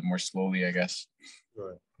going a little bit more slowly, I guess.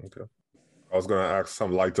 Right. Okay. I was gonna ask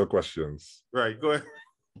some lighter questions. Right, go ahead.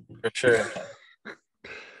 For sure.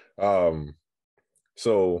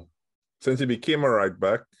 So since you became a right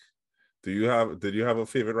back, did you have a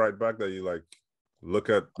favorite right back that you like look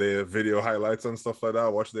at their video highlights and stuff like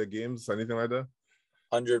that, watch their games, anything like that?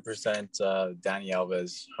 100% Danny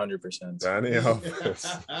Alves. 100%. Danny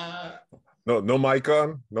Alves. No mic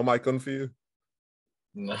on for you?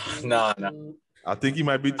 No. I think he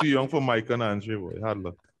might be too young for Mike and Andre, boy. Hard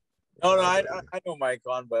luck. No, I know Mike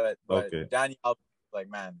on, but okay. Danny Alves, like,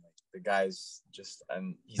 man, like the guy's just,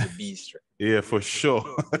 and he's a beast. Right? Yeah, for sure.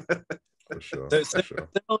 For sure.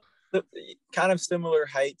 Kind of similar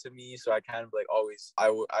height to me, so I kind of like I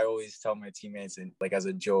always tell my teammates, and like as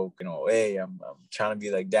a joke, hey, I'm trying to be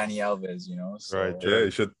like Danny Alves, So, right. Yeah,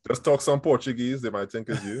 you should just talk some Portuguese. They might think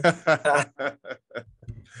it's you.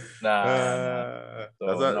 Nah.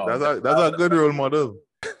 That's a good role model.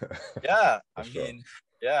 Yeah, For I sure. mean,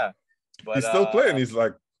 yeah. But He's still playing. He's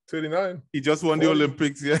like 39. He just won 40. the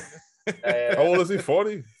Olympics, yeah. How old is he?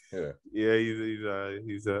 40? Yeah. Yeah,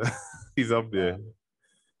 he's up there.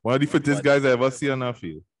 One of the fittest guys I ever see on our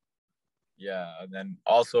field. Yeah, and then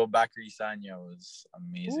also Bakary Sagna was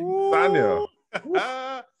amazing. Sanya.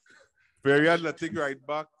 Very athletic right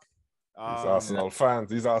back. These Arsenal fans.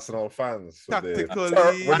 With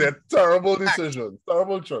Tactically. with their terrible decisions,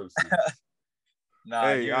 terrible choices. Nah,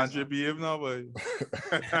 Hey, he was- Andre, behave now, boy.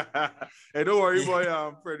 Hey, don't worry, boy.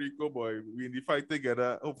 Federico, boy. We in the fight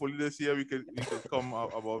together. Hopefully this year we can come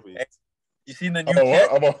above it. you seen the new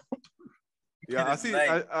kit? Yeah, I It's see.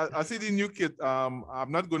 nice. I see the new kit.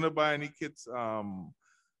 I'm not gonna buy any kits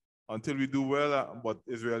until we do well. But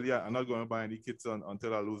Israeli, I'm not gonna buy any kits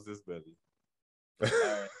until I lose this belly.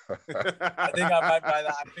 Alright. I think I might buy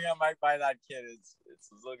that. I think I might buy that kit. It's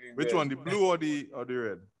looking. Which good. one, the blue or the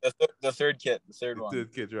red? The third kit, the third The one.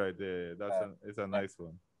 third kit, right there. It's a nice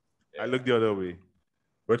one. Yeah. I look the other way.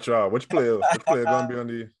 Which player gonna be on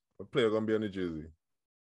the jersey?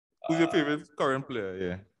 Who's your favorite current player?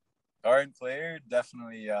 Yeah, Current player,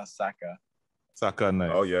 definitely Saka. Saka,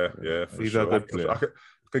 nice. Oh yeah, for He's sure. a good player. I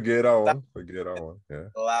could get that one. Yeah.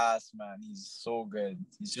 Last man, he's so good.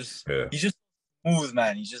 He's just smooth,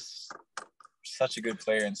 man. He's just such a good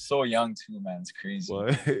player and so young too, man. It's crazy. Well,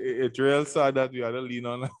 it's real sad that we had to lean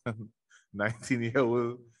on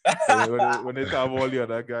 19-year-old when they have all the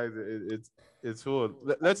other guys. It's hard.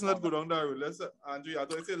 Let's not go down that road. Andrew, I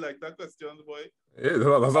don't say like that question, boy. Yeah,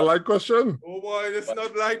 that's a light question. Oh boy, it's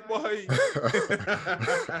not like boy.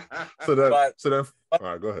 so then, all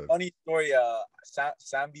right, go ahead. Funny story.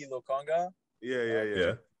 Sambi Lokonga.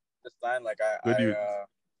 Yeah. This line, like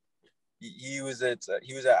he was at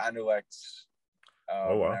Anderlecht.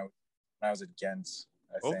 Oh wow. When I was at Ghent.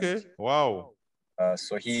 I think. Okay. Wow.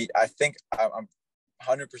 So I think I'm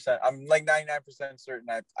 100%. I'm like 99% certain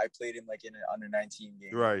I played him like in an under 19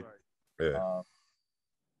 game. Right. Yeah.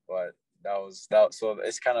 But that. So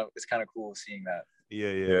it's kind of cool seeing that.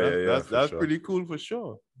 Yeah. That's sure. pretty cool for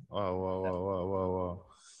sure. Wow.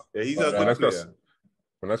 Yeah, he's a the good player.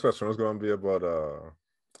 The next question was going to be about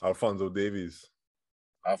Alphonso Davies.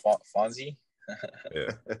 Fonzie.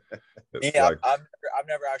 Yeah. I've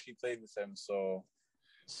never actually played with him, so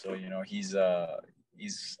you know he's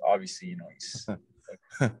obviously, you know, he's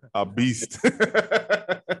a beast.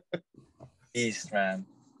 Beast, man.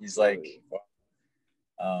 He's like,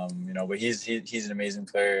 you know, but he's an amazing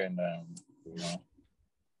player, and you know,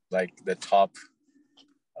 like the top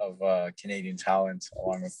of Canadian talent,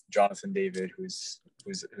 along with Jonathan David, who's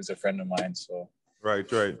a friend of mine. So right.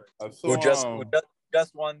 Who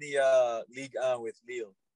just won the Ligue 1 with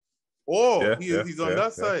Lille. Oh, he's on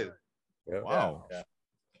that side. Yeah. Wow. Yeah.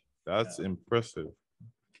 That's impressive.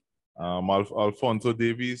 Alphonso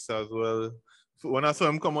Davies as well. When I saw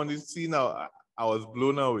him come on the scene, I was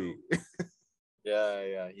blown away.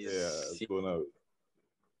 Yeah. Blown away.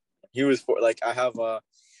 He was I have a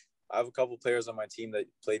couple players on my team that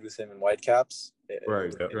played with him in Whitecaps.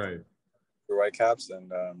 Right. For Whitecaps,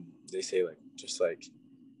 and they say like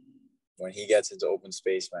when he gets into open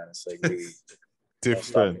space, man, it's like really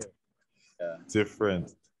different. Yeah.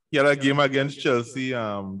 Different. Yeah, that game against Chelsea,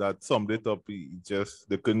 that summed it up.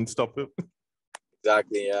 They couldn't stop him.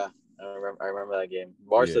 Exactly. Yeah, I remember that game.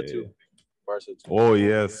 Barca too. Oh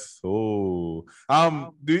yes. Oh.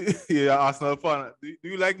 Arsenal fan. Do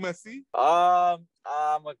you like Messi? I'm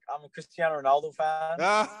a Cristiano Ronaldo fan.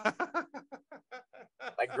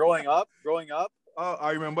 Like growing up. Oh,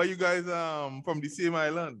 I remember you guys from the same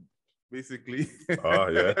island, basically. Oh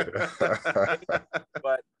yeah.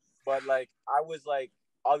 but like I was like,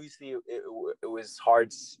 obviously it was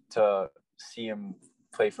hard to see him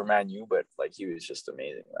play for Man U, but like he was just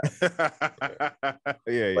amazing, man.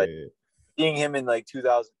 Yeah. Seeing him in like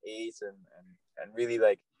 2008 and really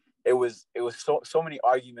like it was so many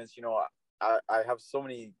arguments, you know. I have so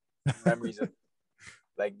many memories of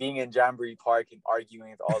like being in Jamboree Park and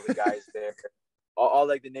arguing with all the guys there. All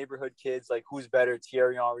like the neighborhood kids, like who's better,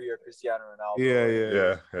 Thierry Henry or Cristiano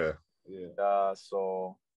Ronaldo? Yeah.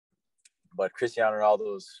 But Cristiano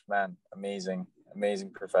Ronaldo's, man, amazing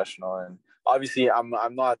professional, and obviously I'm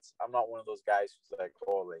not one of those guys who's like,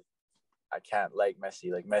 oh, like I can't like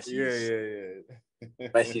Messi. Like Messi's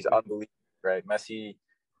Messi's unbelievable, right? Messi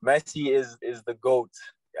is the GOAT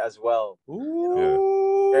as well. Ooh.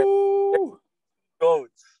 You know?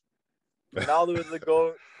 GOAT. Ronaldo is the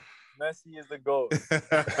GOAT. Messi is the GOAT.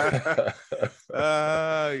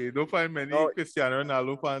 You don't find many Cristiano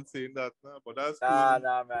Ronaldo fans saying that, but that's cool.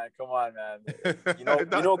 Nah, man. Come on, man. You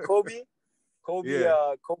know Kobe?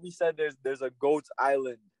 Kobe said there's a GOAT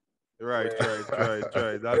island. Right.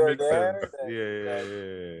 That you're makes there, sense.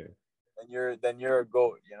 Yeah. Then you're a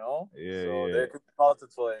goat, you know. Yeah, so yeah. there could be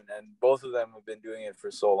multiple, and both of them have been doing it for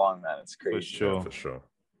so long, man. It's crazy. For sure.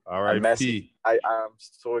 All right, and Messi, I'm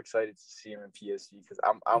so excited to see him in PSG because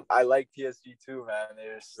I like PSG too, man.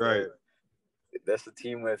 That's a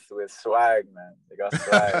team with swag, man. They got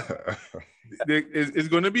swag. It's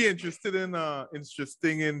going to be interesting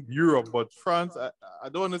in Europe, but France, I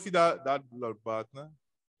don't want to see that bloodbath. Nah?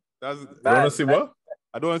 You want to see what?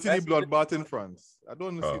 I don't want to see the bloodbath in France. I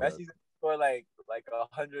don't want to see that. Messi's going to score like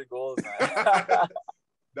 100 goals, man.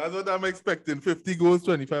 That's what I'm expecting. 50 goals,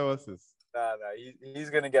 25 assists. Nah, he's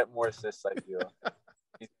going to get more assists, I feel.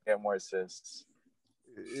 He's going to get more assists.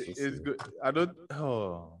 It's good.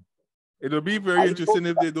 It'll be very interesting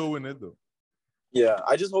if they don't win it, though. Yeah,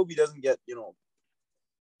 I just hope he doesn't get,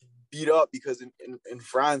 beat up because in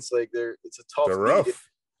France, like it's a tough. They're rough.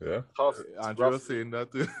 Yeah. Tough. Andrew was saying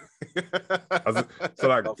that too. So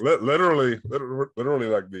like literally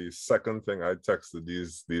like the second thing I texted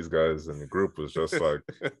these guys in the group was just like,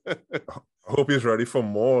 I hope he's ready for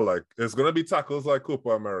more. Like it's gonna be tackles like Copa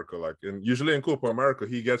America. Like usually in Copa America,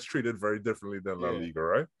 he gets treated very differently than La Liga,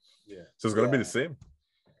 right? Yeah. So it's gonna be the same.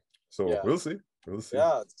 So we'll see.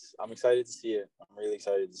 Yeah, I'm excited to see it. I'm really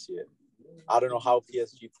excited to see it. I don't know how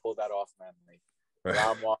PSG pulled that off, man. Like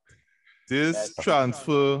Ramos, this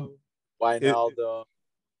transfer, Wijnaldum,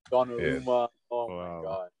 Donnarumma. Oh my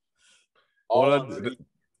God!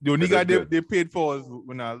 The only guy they paid for was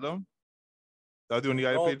Wijnaldum. That's the only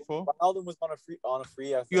guy they paid for. Wijnaldum was on a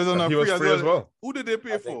free. I think. He was on a free as well. Who did they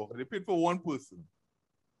pay for? They paid for one person.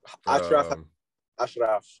 Ashraf.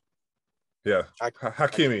 Yeah,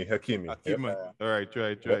 Hakimi. Yep. All right.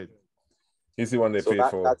 He's the one they paid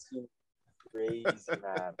for. That seems crazy,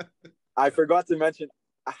 man. I forgot to mention,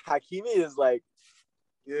 Hakimi is like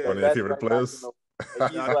one of your favorite players.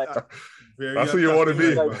 He's like, that's who you want to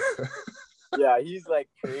be. Like, yeah, he's like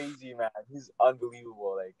crazy, man. He's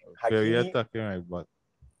unbelievable. Like Hakimi, but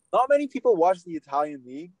not many people watch the Italian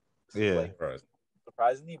league. Yeah, right.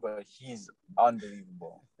 Surprisingly, but he's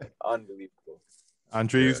unbelievable. Unbelievable.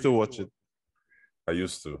 Andre used to watch it. I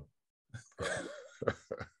used to.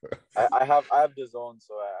 I have DAZN,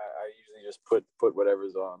 so I usually just put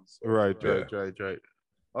whatever's on. So. Right.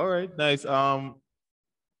 All right, nice. So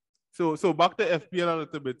back to FPL a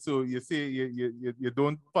little bit. So you say you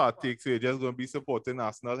don't partake, so you're just gonna be supporting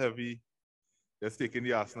Arsenal heavy, just taking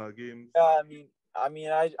the Arsenal games. Yeah,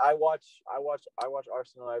 I watch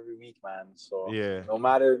Arsenal every week, man. So yeah, no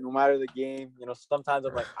matter the game, sometimes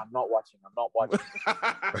I'm like, I'm not watching,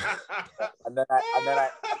 and then I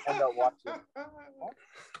end up watching.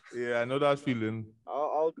 Yeah, I know that feeling.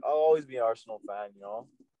 I'll always be an Arsenal fan,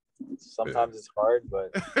 Sometimes it's hard,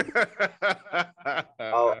 but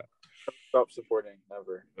I'll stop supporting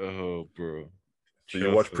never. Oh, bro. So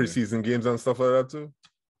you watch preseason games and stuff like that too?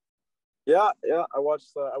 Yeah. I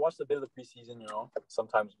watched a bit of the preseason.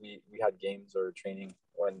 Sometimes we had games or training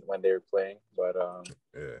when they were playing, but I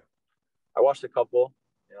watched a couple.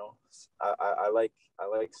 I like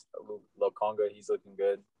Lokonga. He's looking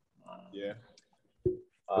good.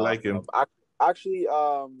 I like him. Actually,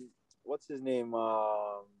 what's his name?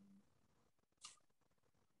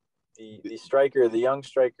 The striker, the young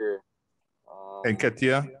striker.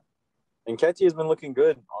 Nketiah has been looking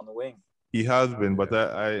good on the wing. He has been, but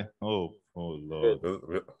oh Lord.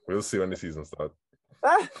 We'll see when the season starts.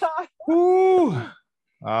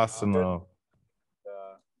 Arsenal.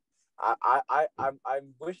 I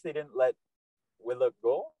wish they didn't let Willock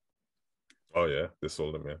go. Oh yeah, they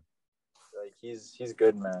sold him, yeah. Like he's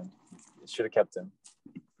good, man. Should have kept him.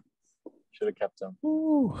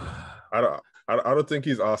 I don't think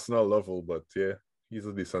he's Arsenal level, but yeah, he's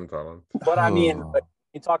a decent talent. But I mean,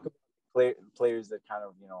 you talk about players that kind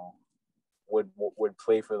of would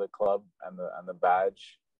play for the club and the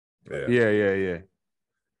badge. Yeah.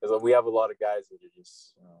 Because we have a lot of guys that are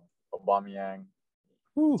just Aubameyang.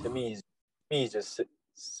 To me, he's just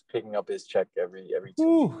picking up his check every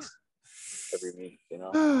 2 weeks. Every week,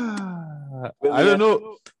 I don't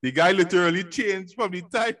know. The guy literally changed from the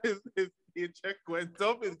time his check went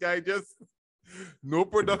up. This guy just no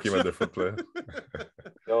production. He became a different player.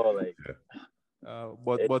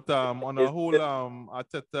 But on a whole,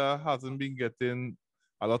 Arteta hasn't been getting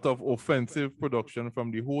a lot of offensive production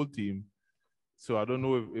from the whole team. So I don't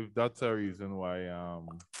know if that's a reason why.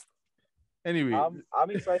 Anyway, I'm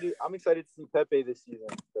excited. I'm excited to see Pepe this season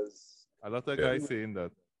because a lot of guys saying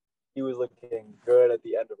that he was looking good at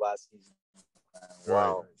the end of last season.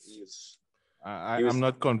 Wow, I'm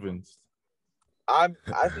not convinced. I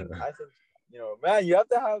think man, you have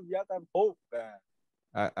to have hope, man.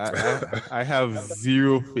 I have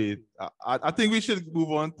zero faith. I think we should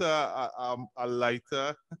move on to a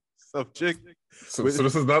lighter subject. So this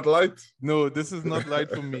is not light? No, this is not light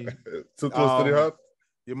for me. Too close to the heart?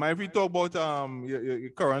 You might be talk about your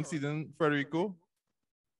current season, Federico,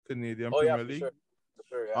 Canadian Premier League. For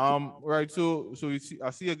sure, yeah. Right. So you see,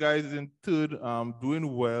 I see you guys in third,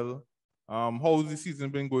 doing well. How's the season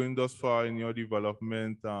been going thus far in your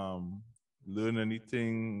development? Learn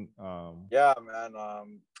anything? Yeah, man.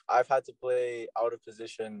 I've had to play out of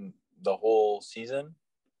position the whole season,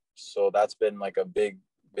 so that's been like a big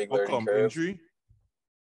learning curve. Injury?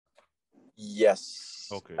 Yes.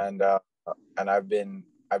 Okay. And I've been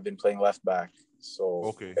playing left back, so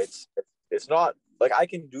okay. It's not like I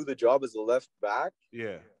can do the job as a left back.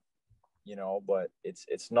 Yeah. You know, but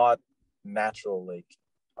it's not natural. Like,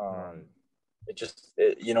 right.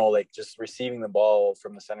 Like just receiving the ball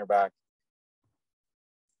from the center back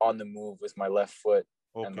on the move with my left foot,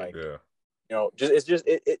 and like, it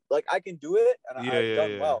like I can do it, and I've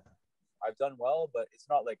done well. I've done well, but it's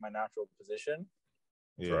not like my natural position.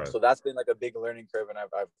 Yeah. So that's been like a big learning curve, and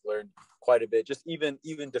I've learned quite a bit. Just even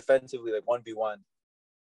defensively, like 1v1.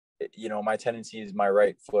 You know, my tendency is my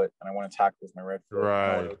right foot, and I want to tackle with my right foot.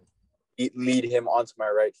 Right. Lead him onto my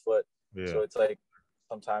right foot. Yeah. So it's like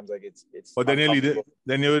sometimes like it's. But then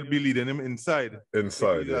you would be leading him inside.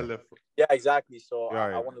 Inside. Yeah, exactly. So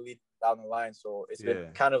I want to lead down the line. So it's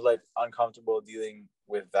been kind of like uncomfortable dealing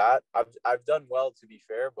with that. I've done well, to be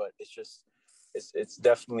fair, but it's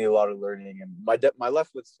definitely a lot of learning, and my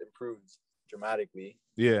left foot's improved dramatically.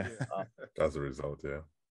 Yeah. As a result, yeah.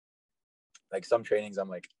 Like some trainings, I'm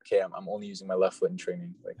like, okay, I'm only using my left foot in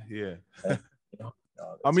training. Like,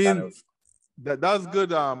 I mean, that's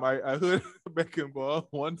good. I heard Beckenbauer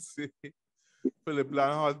once say Philip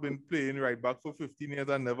Lahm has been playing right back for 15 years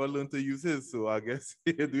and never learned to use his. So I guess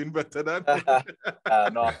you're doing better than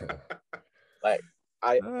no. Like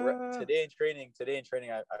today in training,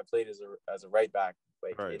 I played as a right back.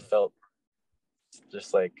 Like it felt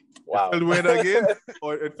just like wow. It felt weird again,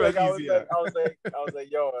 or it felt easier. I was like,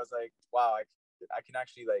 wow, I can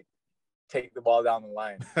actually like take the ball down the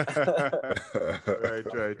line. right.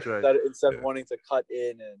 Instead of wanting to cut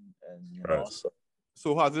in and you know.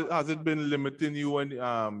 So has it been limiting you when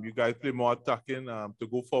you guys play more attacking to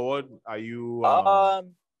go forward? Are you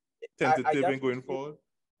tentative in going forward?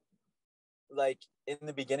 Like in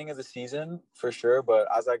the beginning of the season, for sure, but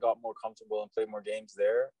as I got more comfortable and played more games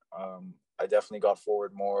there, I definitely got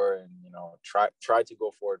forward more and tried to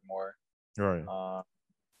go forward more. Right.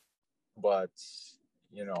 But it's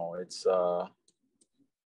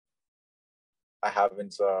I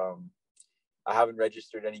haven't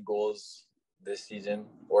registered any goals this season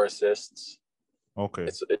or assists. Okay.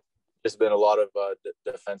 It's just been a lot of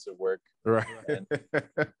defensive work. Right.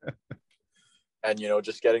 And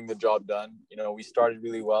just getting the job done. We started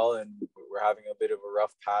really well, and we're having a bit of a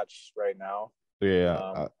rough patch right now.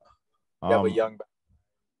 Yeah. We have a young.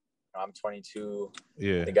 I'm 22.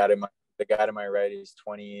 Yeah. The guy to my right is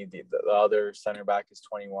 20. The other center back is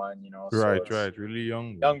 21. Right. Really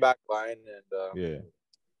young. Young back line, and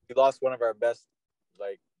we lost one of our best,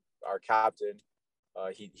 like our captain.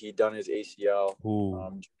 He done his ACL.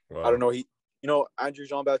 Wow. I don't know. Andrew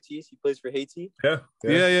Jean-Baptiste. He plays for Haiti. Yeah.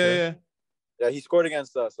 Yeah, he scored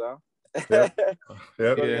against us, huh? Yeah.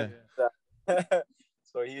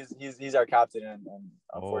 So he's our captain, and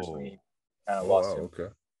unfortunately, kind of lost him. Okay.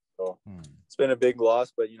 So it's been a big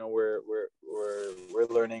loss, but we're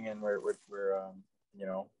learning, and we're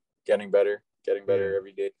getting better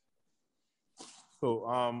every day. So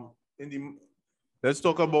let's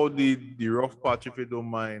talk about the rough patch, if you don't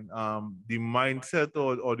mind. The mindset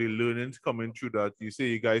or the learnings coming through that. You say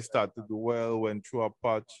you guys started to do well, went through a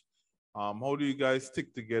patch. How do you guys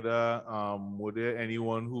stick together? Were there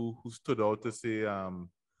anyone who stood out to say,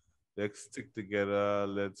 let's stick together,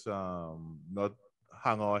 let's not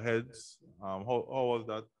hang our heads? How was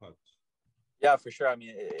that part? Yeah, for sure. I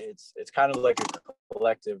mean, it's kind of like a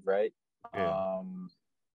collective, right? Yeah.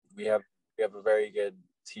 We have a very good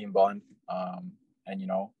team bond, and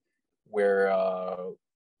we're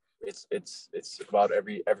it's about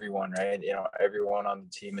everyone, right? Everyone on the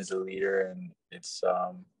team is a leader, and it's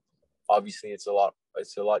obviously it's a lot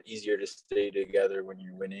easier to stay together when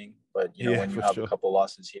you're winning, but when you have a couple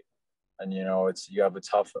losses here, and you have a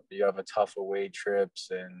tough away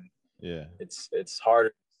trips, and it's hard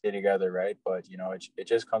to stay together, right? But it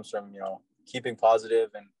just comes from keeping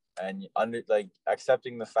positive and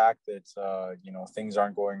accepting the fact that things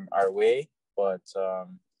aren't going our way, but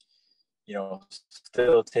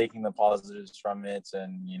still taking the positives from it,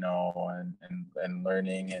 and and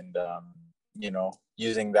learning, and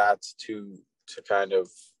using that to kind of,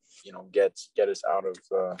 you know, get us out of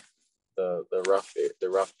the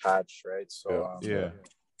rough patch, right? So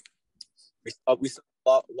we still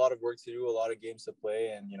have a lot of work to do, a lot of games to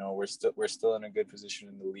play, and you know, we're still in a good position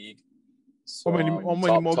in the league. So, how many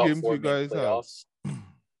more top games four you guys playoffs. have?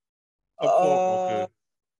 Top four, okay.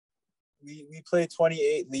 We play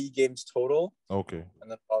 28 league games total. Okay.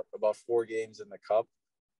 And then about 4 games in the cup.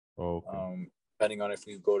 Okay. Depending on if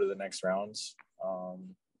we go to the next rounds.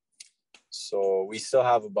 So we still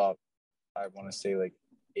have about, I want to say, like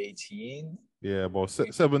 18. Yeah, about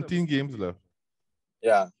 17 games left.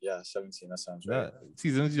 Yeah, 17. That sounds right. That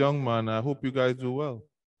season's young, man. I hope you guys do well.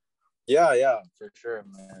 Yeah, for sure,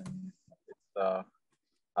 man. It's, I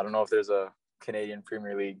don't know if there's a Canadian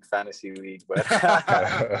Premier League fantasy league, but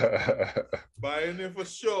buying it for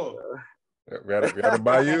sure. We had to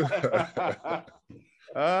buy you.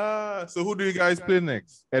 So who do you guys play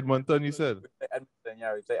next? Edmonton, you said? Edmonton,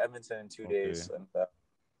 yeah, we play Edmonton in 2 days. And,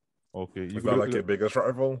 okay. Is that like your biggest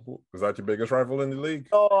rival? Is that your biggest rival in the league?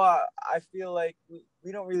 No, I feel like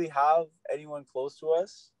we don't really have anyone close to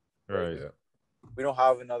us. Right. Yeah. We don't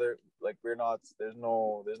have another, like, we're not, there's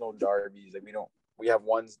no derbies. Like, we have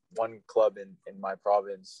one club in my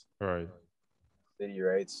province. Right. City,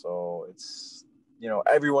 right? So it's, you know,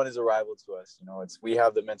 everyone is a rival to us. You know, we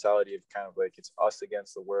have the mentality of kind of like it's us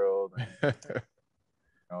against the world. And, you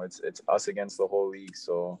know, it's us against the whole league.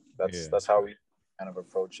 So that's how we kind of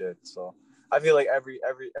approach it. So I feel like every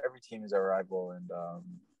team is our rival, and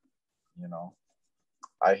you know,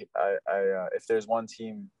 I if there's one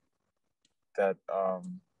team that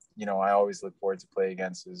you know, I always look forward to play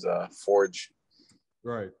against is Forge.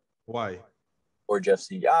 Right. Why? Forge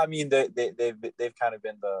FC. Yeah, I mean they've kind of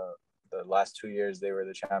been the last 2 years they were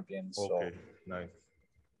the champions. Okay, so nice.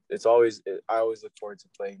 It's always I always look forward to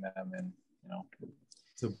playing them, and you know,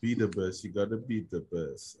 to be the best, you gotta beat the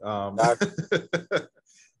best.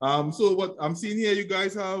 So what I'm seeing here, you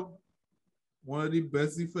guys have one of the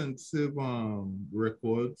best defensive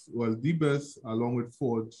records. Well, the best along with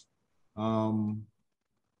Forge. 9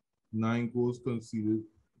 goals conceded.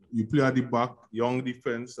 You play at the back, young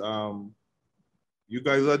defense. You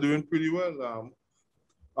guys are doing pretty well.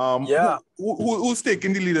 Who's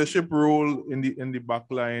taking the leadership role in the back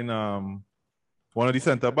line? One of the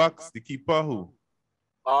center backs, the keeper, who?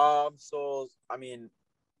 So I mean,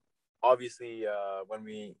 obviously,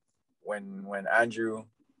 when Andrew,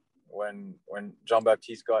 when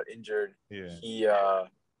Jean-Baptiste got injured, he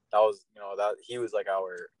that was, you know, that he was like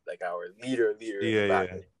our leader in the back,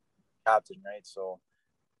 captain, right? So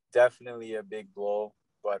definitely a big blow.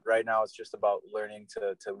 But right now it's just about learning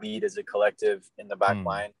to lead as a collective in the back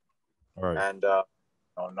line, right. And you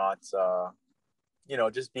know, not you know,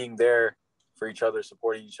 just being there for each other,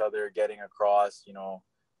 supporting each other, getting across, you know,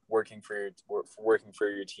 working for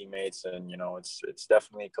your teammates, and you know, it's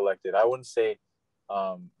definitely collected. I wouldn't say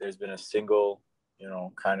there's been a single, you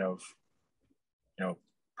know, kind of, you know,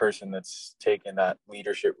 person that's taken that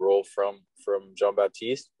leadership role from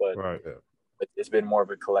Jean-Baptiste, but it's been more of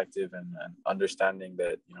a collective and understanding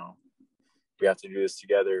that, you know, we have to do this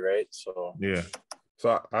together, right? So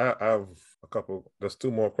So I have a couple. There's 2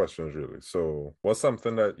 more questions really. So what's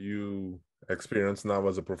something that you experience now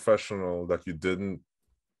as a professional that you didn't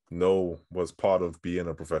know was part of being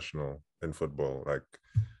a professional in football? Like,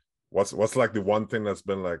 what's like the one thing that's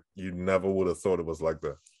been like you never would have thought it was like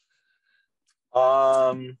that?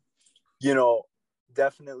 You know,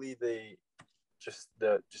 definitely the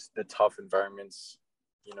tough environments.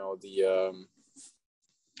 You know,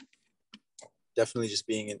 definitely just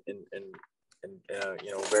being in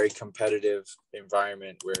you know, very competitive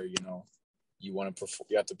environment where, you know, you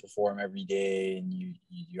have to perform every day, and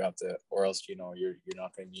you have to, or else, you know, you're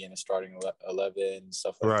not going to be in a starting 11,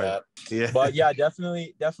 stuff like that. Yeah. But yeah,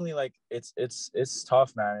 definitely like it's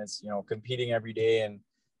tough, man. It's, you know, competing every day and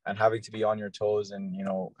having to be on your toes, and you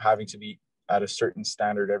know, having to be at a certain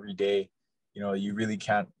standard every day. You know, you really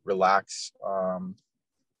can't relax.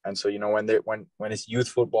 And so, you know, when it's youth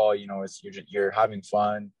football, you know, it's you're having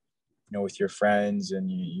fun, you know, with your friends,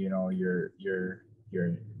 and you know, you're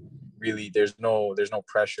really, there's no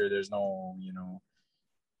pressure, there's no, you know,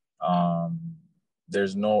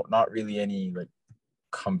 there's not really any like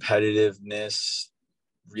competitiveness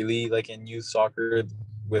really, like in youth soccer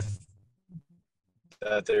with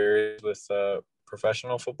that there is with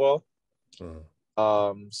professional football.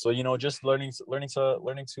 So, you know, just learning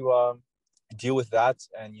to deal with that,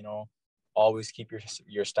 and you know, always keep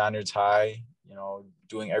your standards high, you know,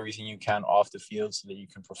 doing everything you can off the field so that you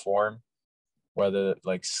can perform, whether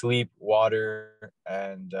like sleep, water,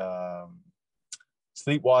 and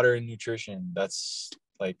nutrition. That's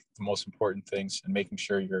like the most important things, and making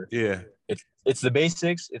sure it's the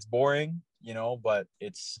basics. It's boring, you know, but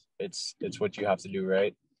it's what you have to do,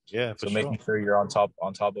 right? Yeah, so making sure you're on top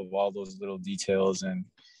of all those little details, and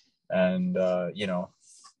you know,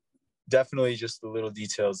 definitely just the little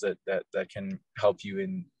details that can help you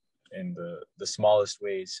in the smallest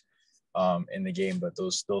ways in the game, but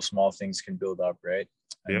those small things can build up, right?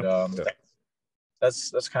 And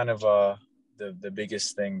that's kind of the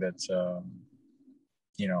biggest thing that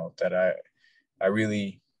you know, that I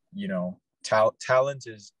really, you know, talent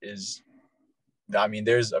is I mean,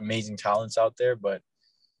 there's amazing talents out there, but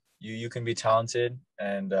you can be talented,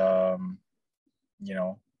 and you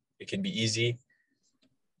know, it can be easy,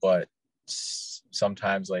 but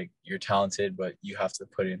sometimes, like, you're talented, but you have to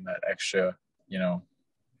put in that extra, you know,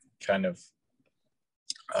 kind of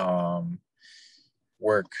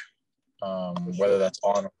work, whether that's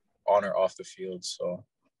on or off the field. So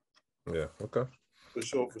yeah, okay, for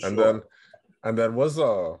sure. And then was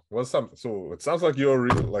some, so it sounds like you're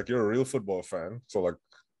a real football fan. So like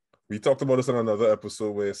we talked about this in another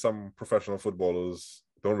episode where some professional footballers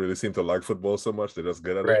don't really seem to like football so much, they just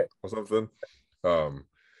get at it or something.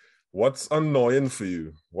 What's annoying for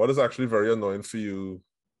you? What is actually very annoying for you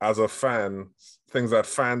as a fan? Things that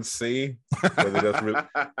fans say where they just really,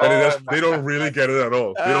 they don't really get it at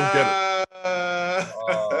all. They don't get it.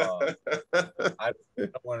 I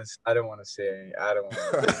don't want to say. I don't want to.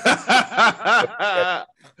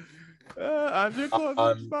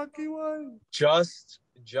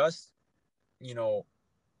 Just you know,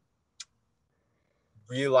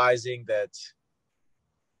 realizing that,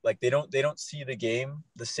 like, they don't see the game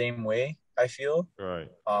the same way, I feel. Right.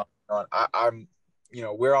 I'm, you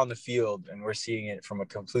know, we're on the field and we're seeing it from a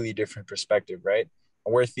completely different perspective, right?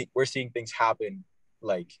 And we're seeing things happen,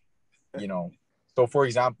 like, you know. So for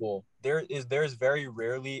example, there's very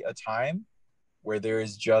rarely a time where there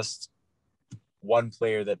is just one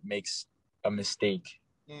player that makes a mistake,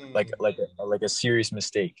 like a serious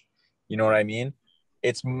mistake. You know what I mean?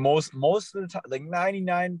 It's most of the time, like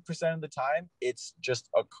 99% of the time, it's just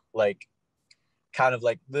a, like, kind of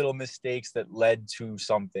like little mistakes that led to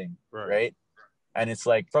something, right? And it's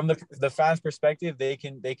like, from the fans' perspective, they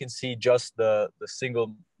can see just the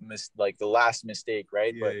single like the last mistake,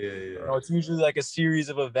 right? But you know, it's usually like a series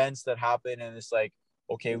of events that happen, and it's like,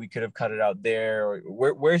 okay, we could have cut it out there, or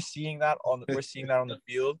we're seeing that on the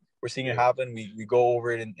field. We're seeing it happen. We go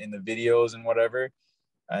over it in the videos and whatever,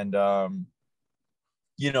 and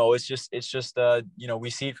you know, it's just you know, we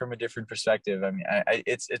see it from a different perspective. I mean,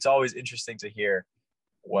 it's always interesting to hear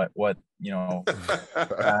what you know,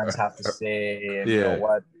 fans have to say, and you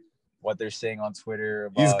know what they're saying on Twitter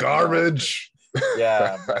about, he's garbage.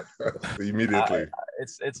 Yeah, but immediately.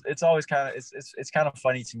 It's always kind of it's kind of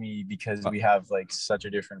funny to me, because we have like such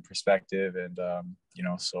a different perspective, and you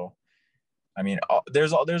know, so I mean,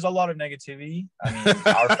 there's a lot of negativity. I mean,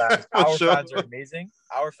 our fans are amazing.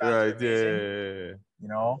 Our fans are amazing. You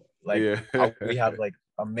know, like, we have like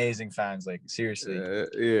amazing fans, like, seriously.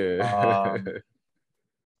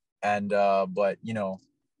 And but you know,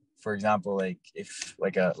 for example, like, if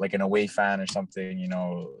like an away fan or something, you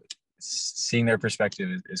know, seeing their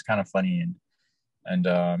perspective is kind of funny, and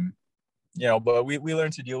you know, but we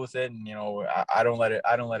learn to deal with it, and you know, I don't let it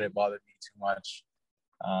bother me too much,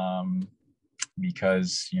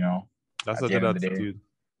 because, you know, that's a good attitude.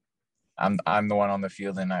 I'm the one on the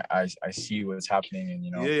field, and I see what's happening, and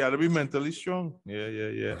you know. Yeah, you gotta be mentally strong.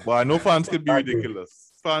 Yeah. Well, I know fans can be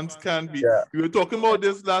ridiculous. Fans can be. We were talking about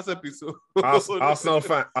this last episode. Arsenal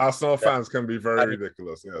fans can be very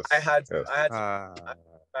ridiculous. Yes. I had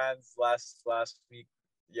fans last week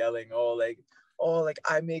yelling, "Oh, like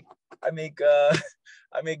I make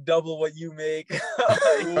double what you make."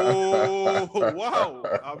 Oh, wow!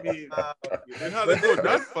 I mean, you didn't have to go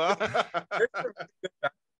that far.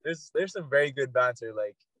 There's some very good banter.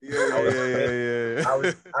 Like, we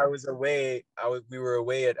were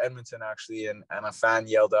away at Edmonton, actually, and a fan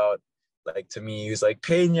yelled out, like, to me, he was like,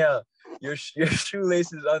 "Peña, your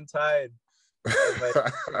shoelace is untied." And, like,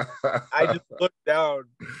 I just looked down,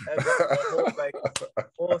 and the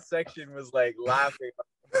whole section was like laughing.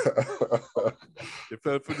 You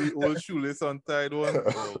fell for the old shoelace untied one.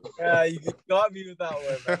 Oh. Yeah, you got me with that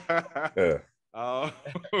one, man.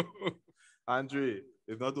 Andre,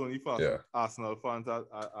 it's not only for Arsenal fans that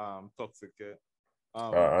are toxic.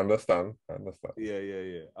 I understand.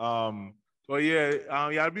 Yeah. So you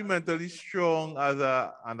gotta be mentally strong as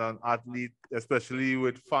an athlete, especially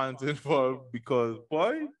with fans involved, because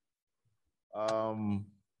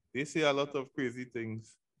they say a lot of crazy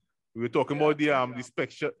things. We were talking about the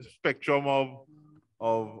spectrum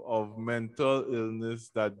of mental illness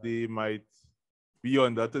that they might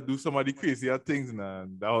beyond that to do some of the crazier things,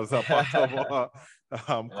 man. That was a part of our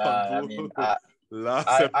I mean,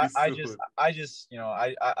 last episode. I just, you know,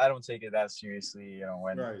 I don't take it that seriously, you know,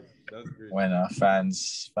 when Right, that's great. when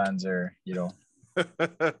fans are, you know,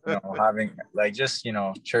 having like just, you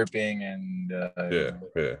know, chirping and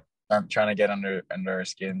I'm trying to get under our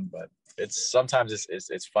skin, but sometimes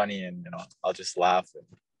it's funny, and you know, I'll just laugh.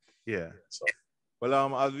 So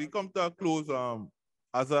well, as we come to a close,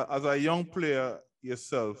 as a young player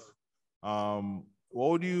yourself, what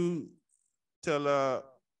would you tell a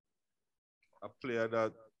player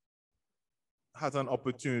that has an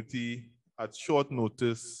opportunity at short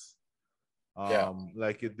notice,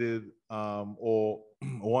 like it did, or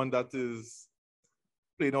one that is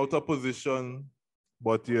playing out of position,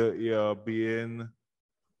 but you're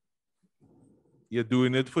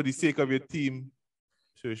doing it for the sake of your team,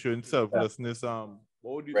 so you're showing selflessness. What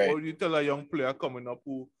would you tell a young player coming up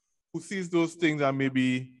who sees those things and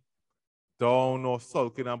maybe down or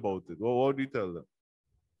sulking about it? What would you tell them?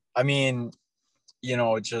 I mean, you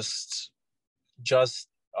know, just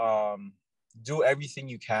do everything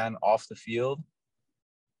you can off the field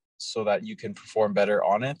so that you can perform better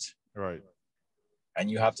on it. Right.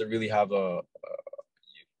 And you have to really have a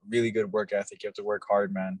really good work ethic. You have to work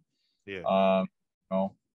hard, man. Yeah. You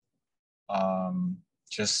know,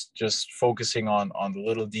 just focusing on the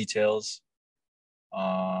little details,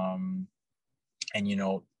 and you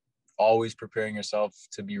know, always preparing yourself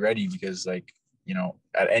to be ready, because like, you know,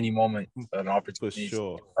 at any moment an opportunity for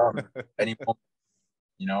sure. Any moment,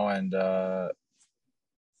 you know, and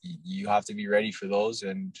you have to be ready for those,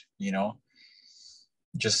 and you know,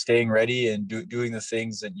 just staying ready and doing the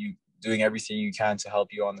things that doing everything you can to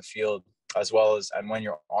help you on the field, as well as, and when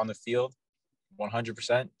you're on the field,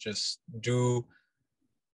 100% just do,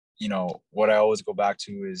 you know, what I always go back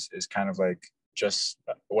to is kind of like just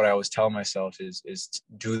what I always tell myself is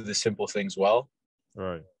do the simple things well.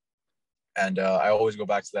 Right. And I always go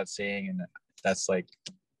back to that saying, and that's like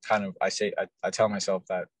kind of, I tell myself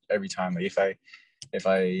that every time. Like if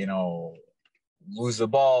I you know, lose the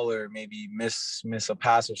ball or maybe miss a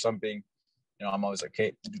pass or something, you know, I'm always like,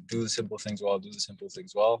 okay, do the simple things well,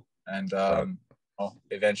 and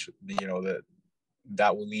eventually, you know,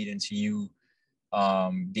 that will lead into you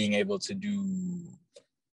being able to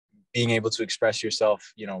express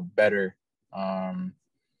yourself, you know, better.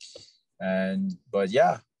 But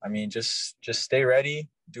yeah, I mean, just stay ready,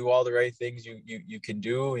 do all the right things you can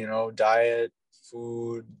do, you know, diet,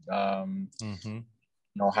 food, you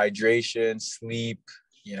know, hydration, sleep,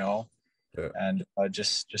 you know, and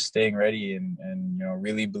just staying ready and you know,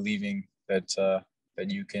 really believing that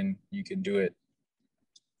you can do it.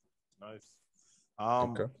 Nice.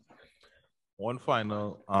 One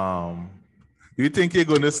final. Do you think you're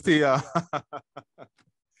gonna stay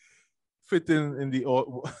fit in the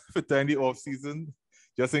off season,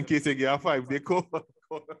 just in case you get a 5-day call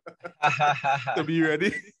to be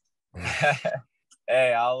ready?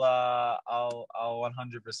 Hey, I'll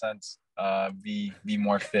 100% be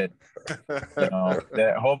more fit. You know,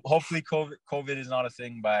 hopefully COVID is not a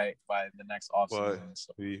thing by the next off season.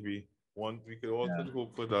 So. We can also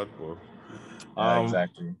hope for that, bro.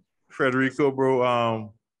 Exactly. Federico,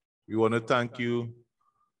 bro. We want to thank you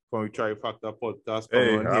from the Trifactor podcast.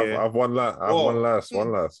 Hey, I have one last. I was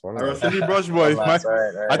the brush boy. I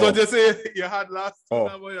thought you say you had last two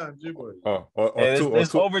boy.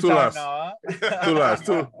 It's overtime now, huh? Two last.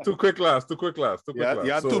 Two quick last.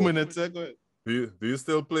 Yeah, 2 minutes. Go ahead. Do you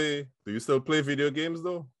still play video games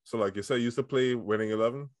though? So like you said, you used to play Winning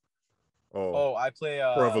 11. I play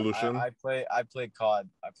Pro Evolution. I play COD.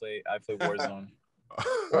 I play Warzone.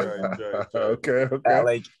 Right. Okay.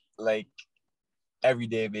 Like every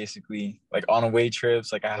day, basically, like on away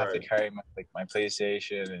trips, like I have to carry my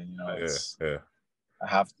PlayStation, and you know, I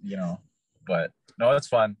have, you know, but no, it's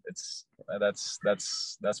fun. That's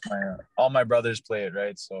all my brothers play it,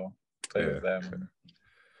 right? So play with them.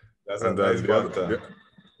 That's a nice banter.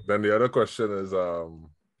 Then the other question is,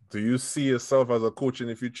 do you see yourself as a coach in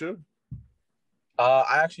the future?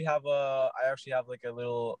 I actually have like a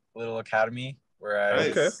little academy where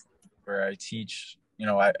I teach. You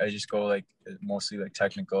know, I just go like mostly like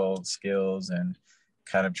technical skills and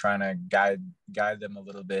kind of trying to guide them a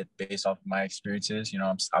little bit based off of my experiences. You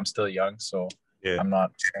know, I'm still young, so I'm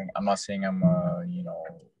not saying I'm you know,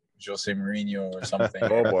 Jose Mourinho or something.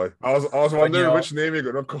 Oh boy, I was wondering which name you're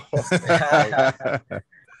gonna call.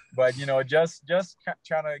 But you know, just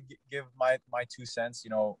trying to give my 2 cents. You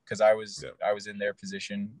know, because I was in their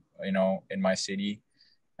position, you know, in my city,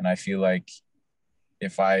 and I feel like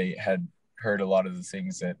if I had heard a lot of the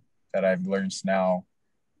things that I've learned now,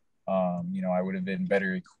 you know, I would have been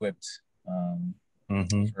better equipped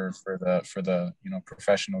for the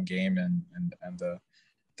professional game and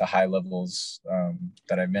the high levels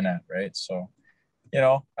that I've been at, right? So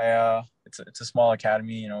it's a small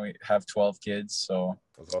academy. We have 12 kids, so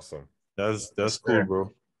that's awesome. That's Yes, cool, sir.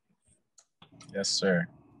 bro. Yes, sir.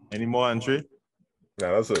 Any more, Andre?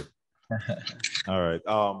 Yeah, that's it. All right.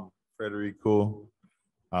 Federico.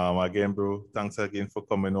 Again, bro, thanks again for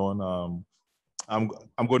coming on. I'm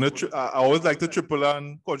gonna. I always like to triple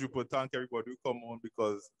and quadruple thank everybody who come on,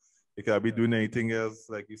 because you can be doing anything else.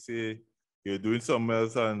 Like you say, you're doing something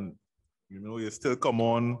else, and you still come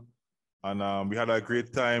on. And we had a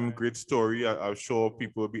great time, great story. I'm sure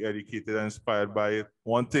people will be educated and inspired by it.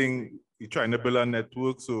 One thing, you're trying to build a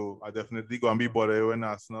network, so I definitely gonna be bothered when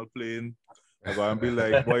Arsenal playing. I'm gonna be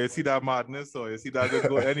like, boy, you see that madness, or you see that good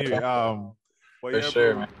goal anyway. But yeah,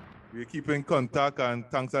 sure, bro, man. we keep in contact, and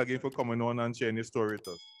thanks again for coming on and sharing your story with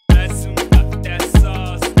us.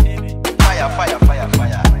 Fire, fire, fire,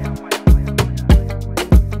 fire.